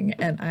amazing,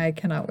 and I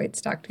cannot wait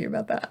to talk to you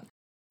about that.